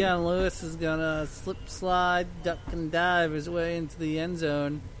 Deion Lewis is gonna slip, slide, duck, and dive his way into the end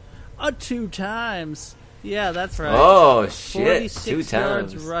zone 2 times. Yeah, that's right. Oh shit! 46 2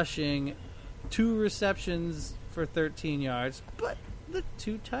 times. yards rushing, 2 receptions for 13 yards, but the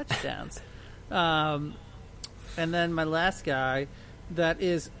 2 touchdowns. And then my last guy that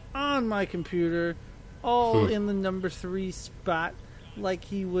is on my computer, all in the number 3 spot, like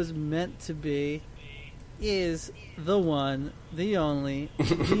he was meant to be, is the one, the only,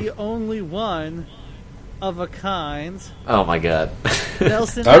 the only one of a kind, Oh my god!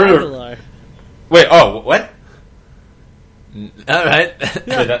 Nelson I remember- Aguilar. Wait, what? All right.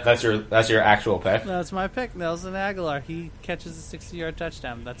 Wait, that's your actual pick? That's my pick, Nelson Aguilar. He catches a 60-yard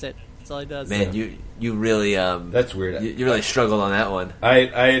touchdown. That's it. That's all he does. Man, you really That's weird. you really struggled on that one. I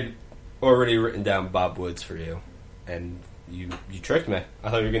had already written down Bob Woods for you, and you tricked me. I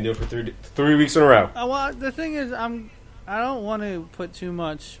thought you were gonna do it for 3 weeks in a row. Well, the thing is, I don't want to put too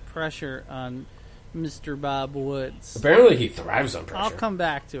much pressure on Mr. Bob Woods. Apparently, he thrives on pressure. I'll come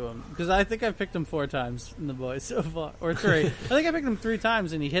back to him because I think I picked him 4 times in the boys so far, or 3. I think I picked him 3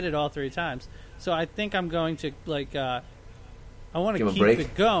 times and he hit it all 3 times. So I think I'm going to I want to Give him a keep break?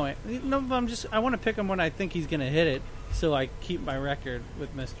 it going. No, I want to pick him when I think he's going to hit it, so I keep my record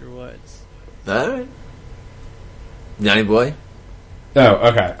with Mr. Woods. All right. Johnny boy. Oh,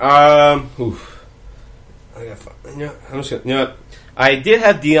 okay. I'm just gonna. I did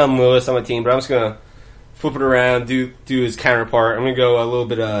have Deion Lewis on my team, but I'm just gonna flip it around, do his counterpart. I'm gonna go a little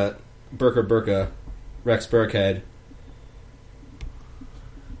bit of Burka, Rex Burkhead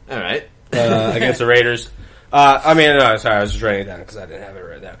All right. against the Raiders. No, sorry, I was just writing it down because I didn't have it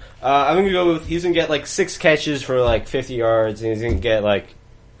written down. I'm gonna go with he's gonna get like 6 catches for like 50 yards, and he's gonna get like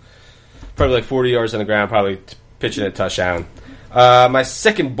probably like 40 yards on the ground, probably pitching a touchdown. My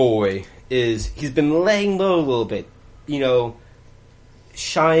second boy he's been laying low a little bit,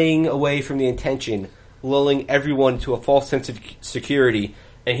 shying away from the intention, lulling everyone to a false sense of security,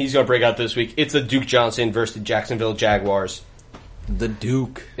 and he's going to break out this week. It's the Duke Johnson versus the Jacksonville Jaguars. The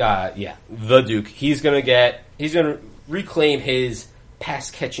Duke. The Duke. He's going to reclaim his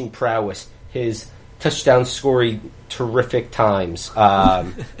pass catching prowess, his touchdown scoring terrific times.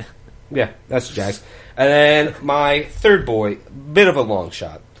 Yeah, that's the Jags. And then my third boy, bit of a long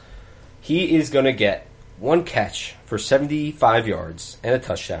shot. He is going to get 1 catch for 75 yards and a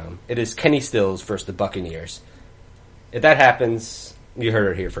touchdown. It is Kenny Stills versus the Buccaneers. If that happens, you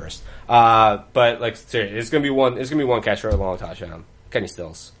heard it here first. But like, seriously, it's gonna be one catch for a long touchdown. Kenny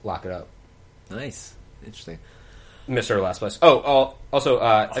Stills, lock it up. Nice. Interesting. Missed our last place. Oh, also,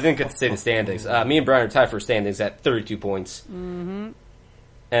 I didn't get to say the standings. Me and Brian are tied for standings at 32 points. Mm-hmm.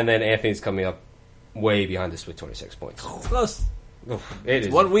 And then Anthony's coming up way behind us with 26 points. Close. It is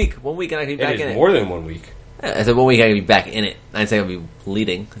 1 week. 1 week and I can be back in It is it. more than 1 week. I said 1 week I can be back in it. I didn't say I'll be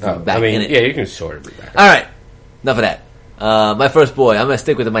leading. I'm back in it. Yeah, you can sort of be back. All right. Enough of that. My first boy, I'm going to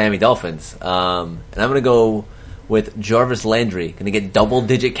stick with the Miami Dolphins. And I'm going to go with Jarvis Landry. Going to get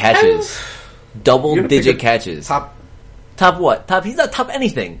double-digit catches. Double-digit catches. Top what? Top. He's not top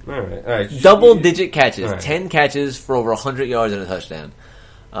anything. All right. Double-digit catches. All right. 10 catches for over 100 yards and a touchdown.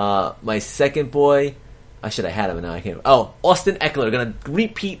 My second boy, I should have had him and now I can't. Oh, Austin Eckler going to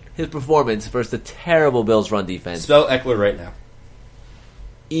repeat his performance versus the terrible Bills run defense. Spell Eckler right now.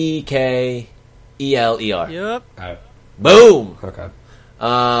 Ekeiler. Yep. Boom. Okay.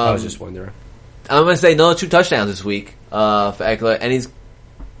 I was just wondering. I'm going to say another 2 touchdowns this week for Eckler, and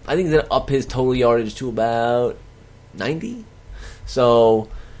I think he's going to up his total yardage to about 90. So,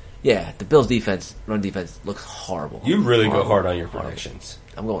 yeah, the Bills' run defense looks horrible. You really go Horrible. hard on your predictions.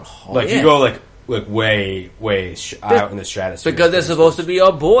 I'm going hard. Like Yeah. you go like like way out in the stratosphere. Because they're supposed to be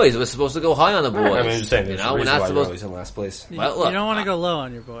our boys. We're supposed to go high on the boys. I mean, I'm just saying, you there's know, a we're reason not why supposed. Riley's in last place. Well, look, You don't want to go low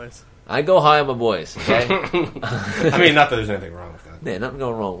on your boys. I go high on my boys. Okay. I mean, not that there's anything wrong with that. Yeah, nothing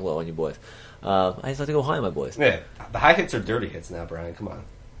going wrong low on your boys. I just like to go high on my boys. Yeah, the high hits are dirty hits now, Brian. Come on.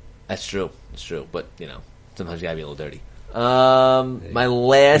 That's true. It's true. But, you know, sometimes you gotta be a little dirty. My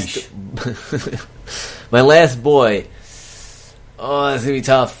last... my last boy. Oh, it's gonna be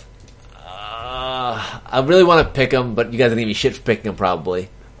tough. I really want to pick him, but you guys are gonna give me shit for picking him, probably.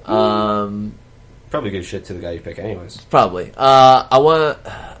 Probably give shit to the guy you pick anyways. Probably. I want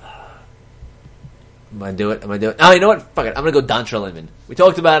to... Am I do it? Oh, you know what? Fuck it. I'm gonna go Dontrell Inman. We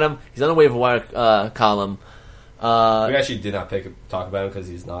talked about him. He's on the waiver wire column. We actually did not talk about him because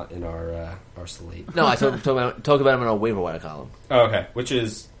he's not in our slate. No, I talk about him in our waiver wire column. Oh, okay, which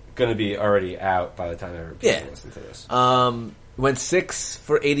is going to be already out by the time everybody listens to this. Went 6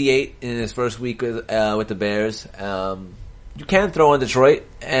 for 88 in his first week with the Bears. You can throw on Detroit,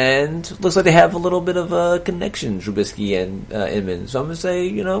 and looks like they have a little bit of a connection, Trubisky and Inman. So I'm going to say,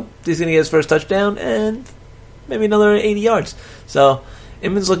 you know, he's going to get his first touchdown and maybe another 80 yards. So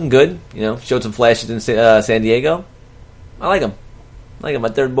Inman's looking good. You know, showed some flashes in San Diego. I like him. My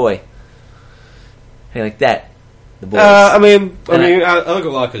third boy. Hey, like that. The boys. I'll go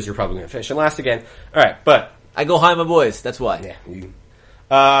a lot because you're probably going to finish and last again. All right, but I go high on my boys. That's why.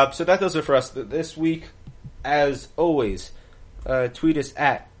 Yeah. So that does it for us this week. As always, tweet us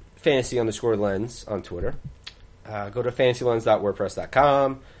at fantasy_lens on Twitter. Go to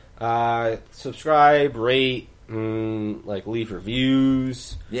fantasylens.wordpress.com. Subscribe, rate, leave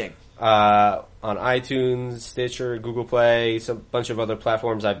reviews. Yeah. On iTunes, Stitcher, Google Play, some bunch of other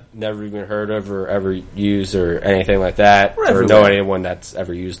platforms I've never even heard of or ever used or anything like that, or know anyone that's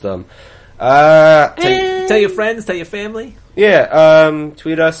ever used them. Tell your friends, tell your family. Yeah.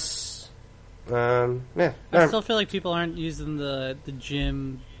 Tweet us. Yeah. I still feel like people aren't using the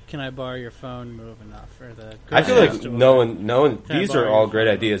gym. Can I borrow your phone? Move enough, or the. I feel like no one. These are all great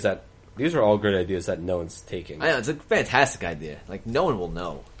ideas that no one's taking. I know, it's a fantastic idea. Like, no one will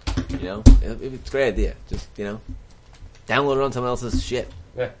know. You know, it's a great idea. Just, you know, download it on someone else's shit.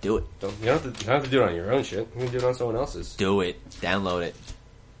 Yeah. Do it. You don't have to do it on your own shit. You can do it on someone else's. Do it. Download it.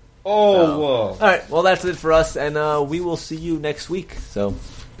 Oh, whoa. All right. Well, that's it for us, and we will see you next week. So,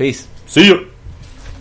 peace. See you.